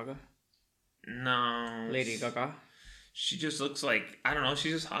Lady Gaga. No. Lady Gaga. She just looks like, I don't know,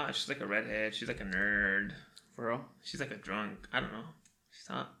 she's just hot. She's like a redhead. She's like a nerd. For real? She's like a drunk. I don't know. She's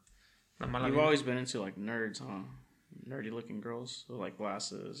hot. You've always been into like nerds, huh? Nerdy looking girls with like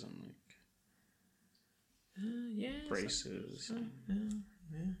glasses and like braces.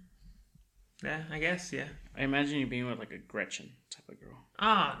 Yeah, I guess, yeah. I imagine you being with like a Gretchen type of girl.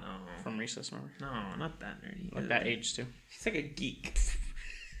 Ah, no. From Recess, remember? No, not that nerdy. Like that age too. She's like a geek.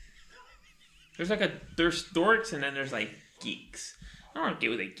 There's dorks and then there's like geeks. I don't want to get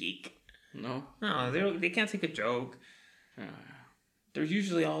with a geek. No? No, they can't take a joke. They're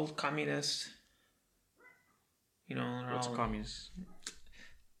usually all communist. You know, What's a communist?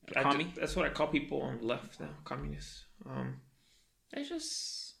 That's what I call people on the left now, communists. They're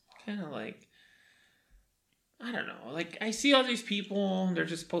just kind of like, I don't know. Like, I see all these people, they're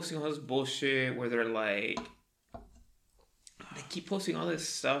just posting all this bullshit where they're like, they keep posting all this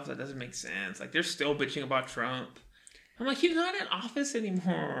stuff that doesn't make sense. Like, they're still bitching about Trump. I'm like, he's not in office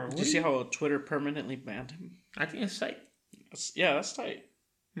anymore. Did you see how Twitter permanently banned him? I think it's tight. Yeah, that's tight.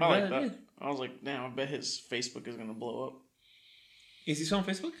 I like that. I was like, damn, I bet his Facebook is going to blow up. Is he still on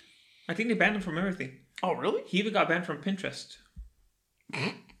Facebook? I think they banned him from everything. Oh, really? He even got banned from Pinterest.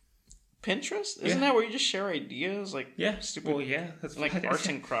 Pinterest? Isn't that where you just share ideas? Like, stupid. Well, yeah. That's like arts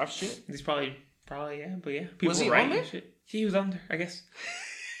and crafts shit? He's probably, yeah. But yeah. People was he on there? Shit. He was on there, I guess.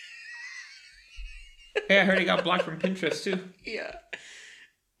 Hey, I heard he got blocked from Pinterest too. Yeah.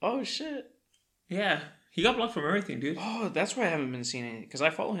 Oh, shit. Yeah. He got blocked from everything, dude. Oh, that's why I haven't been seeing it. Because I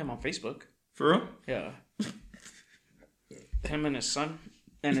follow him on Facebook. For real? Yeah. Him and his son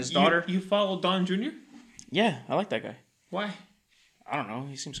and his daughter. You follow Don Jr.? Yeah, I like that guy. Why? I don't know.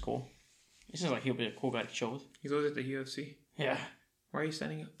 He seems cool. He seems like he'll be a cool guy to chill with. He's always at the UFC. Yeah. Why are you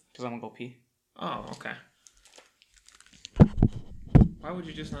standing up? Because I'm going to go pee. Oh, okay. Why would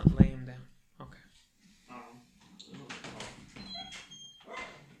you just not lay him down? Okay.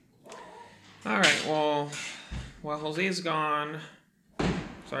 Alright, well, while Jose's gone,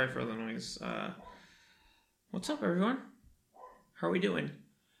 sorry for the noise. What's up, everyone? How are we doing?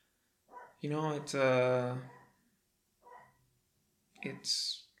 You know, it's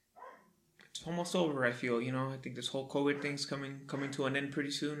almost over, I feel. You know, I think this whole COVID thing's coming to an end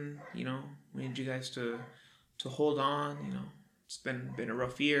pretty soon. You know, we need you guys to hold on. You know, it's been a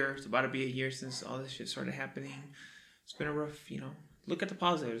rough year. It's about to be a year since all this shit started happening. It's been a rough, you know, look at the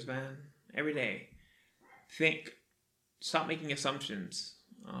positives, man. Every day. Think. Stop making assumptions.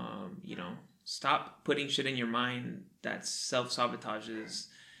 You know, stop putting shit in your mind that self-sabotages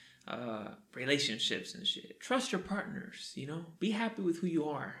relationships and shit. Trust your partners, you know? Be happy with who you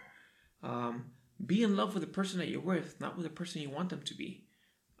are. Be in love with the person that you're with, not with the person you want them to be.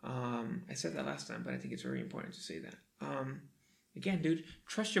 I said that last time, but I think it's very important to say that. Again, dude,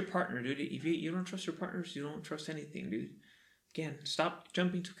 trust your partner, dude. If you don't trust your partners, you don't trust anything, dude. Again, stop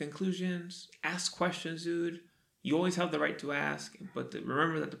jumping to conclusions. Ask questions, dude. You always have the right to ask, but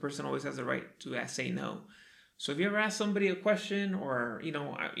remember that the person always has the right to say no. So if you ever ask somebody a question, or you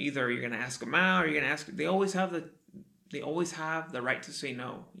know, either you're gonna ask them out, or you're gonna ask, they always have the right to say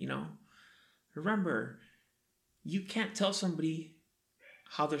no. You know, remember, you can't tell somebody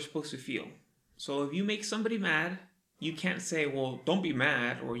how they're supposed to feel. So if you make somebody mad, you can't say, well, don't be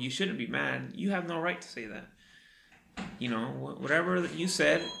mad, or you shouldn't be mad. You have no right to say that. You know, whatever you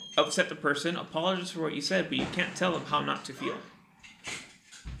said upset the person, apologize for what you said, but you can't tell them how not to feel.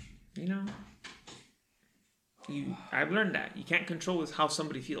 You know? I've learned that. You can't control how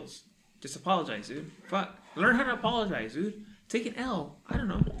somebody feels. Just apologize, dude. Fuck. Learn how to apologize, dude. Take an L. I don't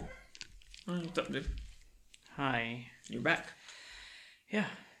know. What's up, dude? Hi. You're back. Yeah.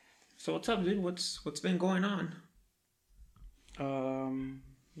 So what's up, dude? What's been going on?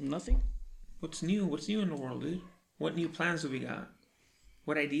 Nothing. What's new? What's new in the world, dude? What new plans do we got?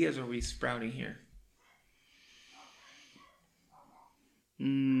 What ideas are we sprouting here?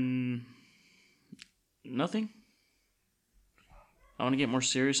 Nothing. I want to get more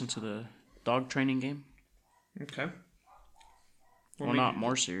serious into the dog training game. Okay. Well, not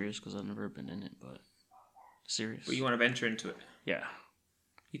more serious because I've never been in it, but serious. But you want to venture into it? Yeah.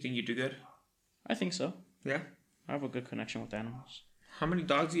 You think you do good? I think so. Yeah? I have a good connection with animals. How many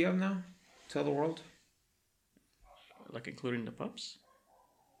dogs do you have now? Tell the world. Like including the pups?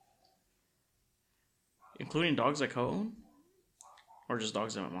 Including dogs I co-own? Or just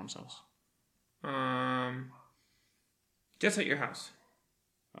dogs at my mom's house? Just at your house.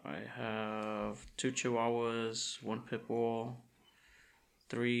 I have 2 Chihuahuas, 1 Pit Bull,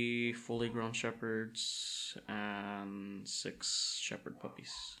 3 fully grown Shepherds, and 6 Shepherd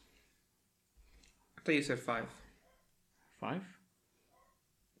puppies. I thought you said 5. 5?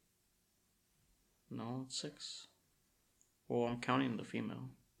 No, it's 6. Well, I'm counting the female,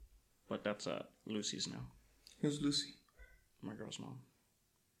 but that's Lucy's now. Who's Lucy? My girl's mom.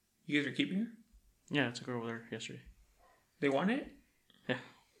 You guys are keeping her? Yeah, I took her over there yesterday. They want it? Yeah.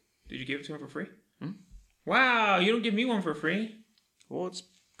 Did you give it to them for free? Hmm? Wow, you don't give me one for free. Well, it's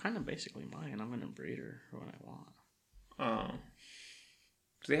kind of basically mine. I'm gonna breed her when I want. Oh.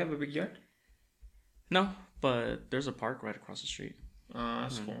 Do they have a big yard? No, but there's a park right across the street.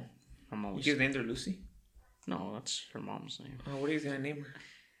 That's cool. I'm always. You guys named her Lucy? No, that's her mom's name. What are you gonna name her?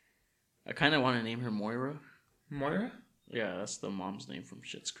 I kind of want to name her Moira. Moira? Yeah, that's the mom's name from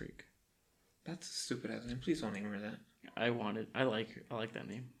Schitt's Creek. That's a stupid ass name. Please don't name her that. I like that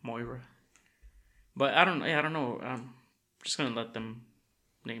name, Moira. But I don't know. I'm just gonna let them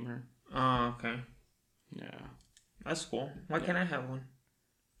name her. Oh, okay. Yeah. That's cool. Why can't I have one?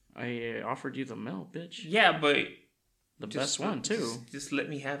 I offered you the male, bitch. Yeah, but The best one too. Just let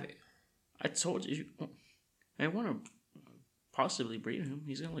me have it. I told you. I want to possibly breed him.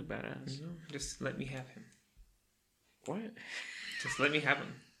 He's gonna look badass. Just let me have him. What? Just let me have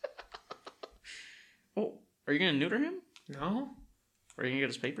him. Oh, are you gonna neuter him? No? Are you gonna get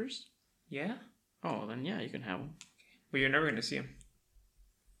his papers? Yeah? Oh, then yeah, you can have him. But you're never gonna see him.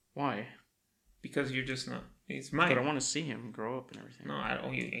 Why? Because you're just not. He's mine. But I want to see him grow up and everything. No, I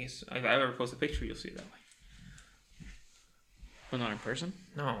don't. If I ever post a picture, you'll see it that way. But not in person?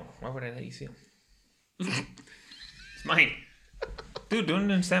 No, why would I let you see him? It's mine. Dude, don't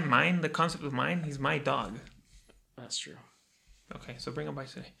you understand mine? The concept of mine? He's my dog. That's true. Okay, so bring him by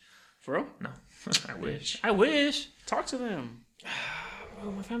today. For real? No. I wish. I wish. Talk to them.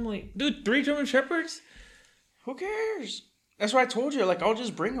 Oh, my family. Dude, 3 German Shepherds? Who cares? That's what I told you. Like, I'll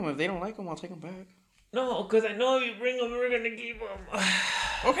just bring them. If they don't like them, I'll take them back. No, because I know if you bring them, we're going to keep them.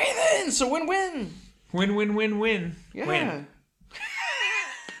 Okay, then. So win-win. Win. Yeah. Win.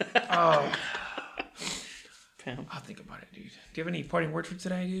 Oh. Pam. I'll think about it, dude. Do you have any parting words for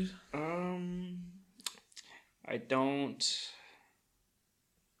today, dude? I don't.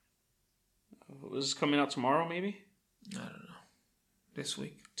 Was this coming out tomorrow, maybe? I don't know. This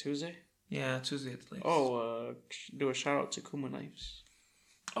week. Tuesday? Yeah, Tuesday at the latest. Oh, do a shout out to Kuma Knives.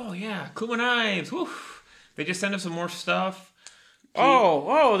 Oh, yeah. Kuma Knives. Woo. They just sent us some more stuff.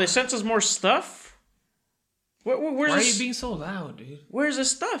 Oh, they sent us more stuff? Where's Why this? are you being so loud, dude? Where's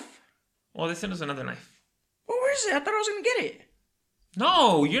this stuff? Well, they sent us another knife. Well, where is it? I thought I was going to get it.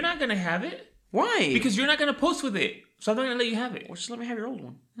 No, you're not going to have it. Why? Because you're not going to post with it. So I'm not going to let you have it. Well, just let me have your old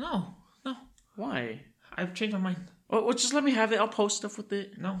one. No. Why? I've changed my mind. Well, just let me have it. I'll post stuff with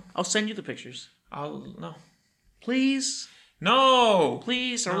it. No. I'll send you the pictures. No. Please? No.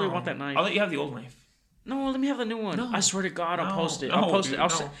 Please? I really want that knife. I'll let you have the old knife. No, let me have the new one. No. I swear to God, I'll No. post it. No, I'll post dude,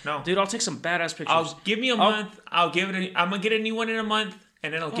 it. no. Dude, I'll take some badass pictures. Give me a month. I'm gonna get a new one in a month,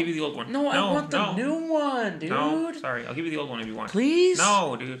 and then I'll give you the old one. No, I want the new one, dude. No, sorry. I'll give you the old one if you want. Please?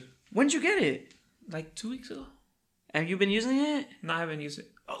 No, dude. When'd you get it? Like 2 weeks ago. Have you been using it? No, I haven't used it.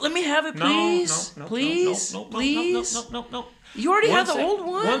 Oh, let me have it, please. No. Please? No. Please? No. You already have the old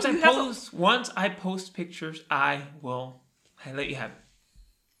one. Once I post pictures, I let you have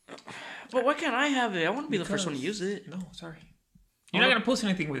it. But why can't I have it? I want to be the first one to Because- use it. No, sorry. You're not gonna post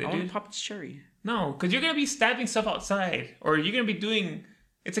anything with I it, want to dude. pop its cherry. No, because you're gonna be stabbing stuff outside, or you're gonna be doing.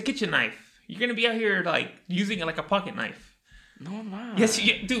 It's a kitchen knife. You're gonna be out here like using it like a pocket knife. No, I'm not. Yes,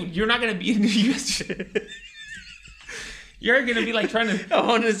 dude. You're not gonna be in the US. You're gonna be like trying to. I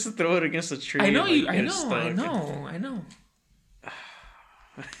wanted to throw it against a tree. I know and, you. like, I get know. stuck. I know.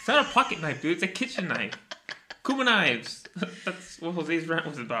 It's not a pocket knife, dude. It's a kitchen knife. Cuba knives. That's what Jose's rant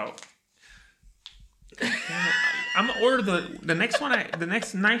was about. I'm gonna order the next one. The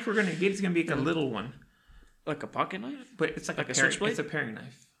next knife we're gonna get is gonna be like a little one, Like a pocket knife? but it's like Like a a paring, switchblade? It's a paring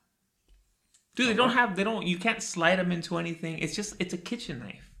knife. Dude, they don't have. They don't. You can't slide them into anything. It's a kitchen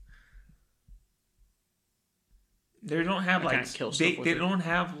knife. They don't have like can't kill stuff with they it. don't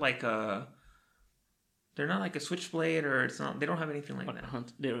have like a. They're not like a switchblade or it's not. They don't have anything like What,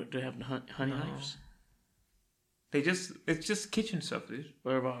 that. do they have honey No. knives? It's just kitchen stuff, dude.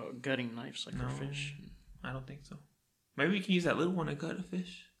 What about gutting knives like No. for fish? I don't think so. Maybe we can use that little one to gut a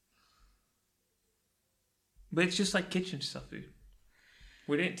fish. But it's just like kitchen stuff, dude.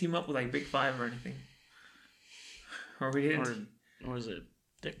 We didn't team up with like Big Five or anything. Or we didn't. Or was it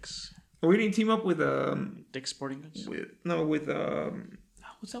Dick's? We didn't team up with Dick's Sporting Goods?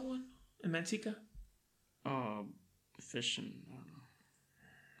 what's that one? In Manteca? Fish and I don't know.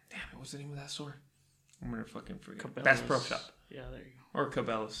 Damn it, what's the name of that store? I'm gonna fucking forget. Cabela's. Bass Pro Shop. Yeah, there you go. Or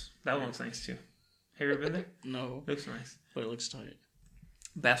Cabela's. That one looks nice too. Have you ever been there? No, Looks nice. but it looks tight.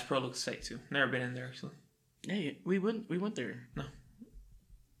 Bass Pro looks tight too. Never been in there actually. Yeah, we went there. No.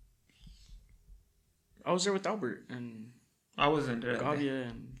 I was there with Albert and I wasn't there. that day. Gavia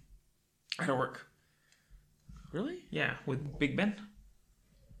and I had to work. really? Yeah, with Big Ben.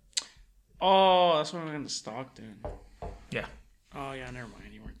 Oh, that's when we went to Stockton. Yeah. Oh yeah, never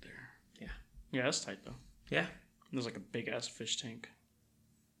mind. You weren't there. Yeah. Yeah, that's tight though. Yeah. There's like a big ass fish tank.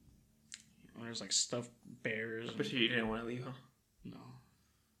 And there's like stuffed bears. But you didn't want to leave, huh? No,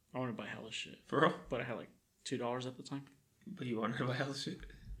 I wanted to buy hella shit, For real? but I had like $2 at the time. But you wanted to buy hell shit.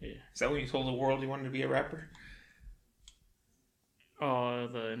 Yeah. Is that when you told the world you wanted to be a rapper? Oh,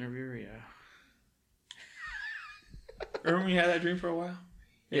 the interviewer, yeah. Remember when you had that dream for a while?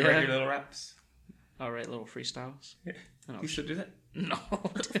 You Yeah. write your little raps. All right, little freestyles. Yeah. And I You was- still do that? No.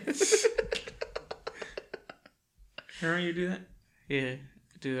 Remember you do that? Yeah,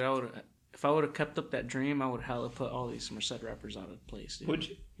 dude. If I would have kept up that dream, I would hella put all these Merced rappers out of place, dude. Would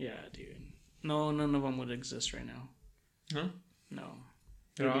you? Yeah, dude. No, none of them would exist right now. No? No.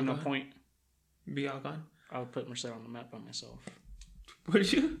 They're There'd be all no gone? point. Be all gone? I would put Merced on the map by myself.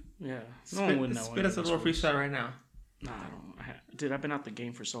 Would you? Yeah. No one would know. Spit us a little freestyle right now. Nah, I don't. Dude, I've been out the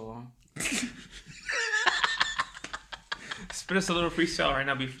game for so long. Spit us a little freestyle right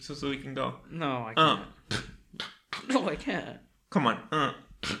now so we can go. No, I can't. No, I can't. Come on.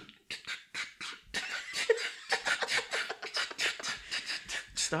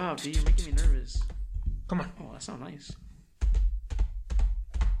 Stop, dude. You're making me nervous. Come on. Oh, that sounds nice.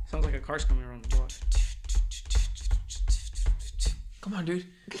 Sounds like a car's coming around the block. Come on, dude.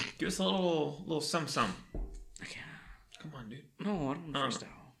 Give us a little some. I can't. Come on, dude. No, I don't want to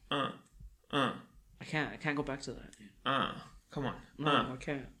freestyle. I can't go back to that, dude. Come on. No, I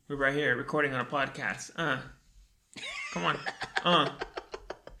can't. We're right here recording on a podcast. Come on.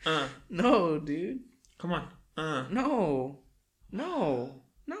 No, dude. Come on. No.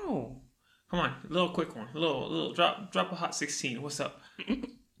 Come on. A little quick one. A little drop a hot 16. What's up?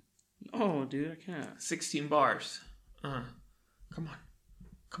 No, dude, I can't. 16 bars. Come on.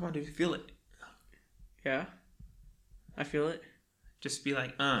 Come on, dude. Feel it. Yeah? I feel it. Just be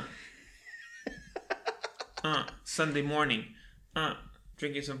like, Sunday morning.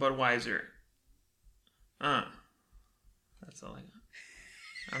 Drinking some Budweiser. That's all I got.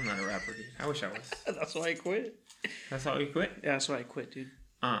 I'm not a rapper, dude. I wish I was. That's why I quit. That's how you quit? Yeah, that's why I quit, dude.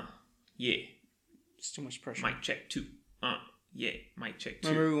 Yeah. It's too much pressure. Mic check 2. Yeah. Mic check 2.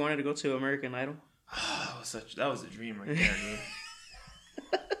 Remember we wanted to go to American Idol? That was a dream right there, dude.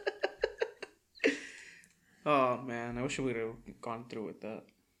 Oh, man. I wish we would have gone through with that.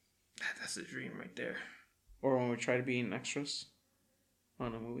 That's a dream right there. Or when we tried to be in extras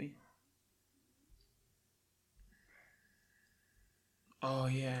on a movie. Oh,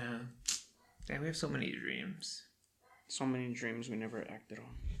 yeah. Damn, we have so many dreams. So many dreams we never acted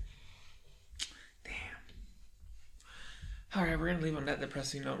on. Damn. All right, we're gonna leave on that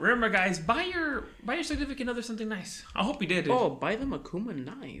depressing note. Remember, guys, buy your significant other something nice. I hope you did. Dude. Oh, buy them a Kuma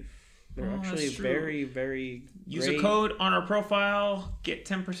knife. They're Oh, actually that's true. very, very Use great. a code on our profile. Get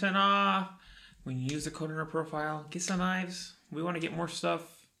 10% off. When you use the code on our profile, get some knives. We want to get more stuff.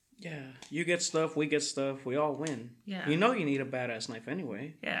 Yeah, you get stuff, we get stuff, we all win. Yeah. You know you need a badass knife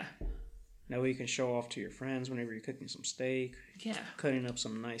anyway. Yeah. That way you can show off to your friends whenever you're cooking some steak, Yeah. cutting up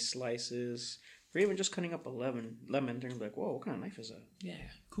some nice slices, or even just cutting up a lemon. They're like, whoa, what kind of knife is that? Yeah.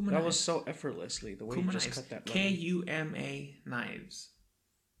 Kuma That knives. was so effortlessly, the way Kuma you just knives. cut that lemon. Kuma knives.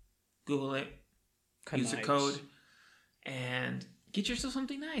 Google it. Cut Use the knives. code. And get yourself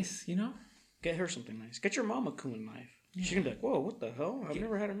something nice, you know? Get her something nice. Get your mom a Kuma knife. Yeah. She's going to be like, whoa, what the hell? I've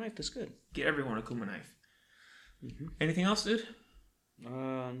never had a knife this good. Get everyone a Kuma knife. Anything else, dude?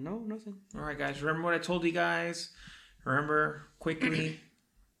 No, nothing. All right, guys. Remember what I told you guys. Remember, quickly,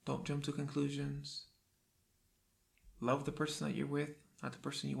 don't jump to conclusions. Love the person that you're with, not the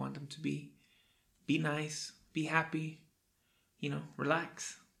person you want them to be. Be nice. Be happy. You know,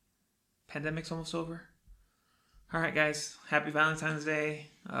 relax. Pandemic's almost over. All right, guys. Happy Valentine's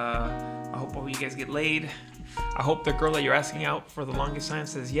Day. I hope all you guys get laid. I hope the girl that you're asking out for the longest time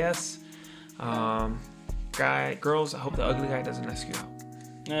says yes. Girls, I hope the ugly guy doesn't ask you out.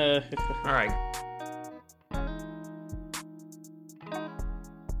 All right.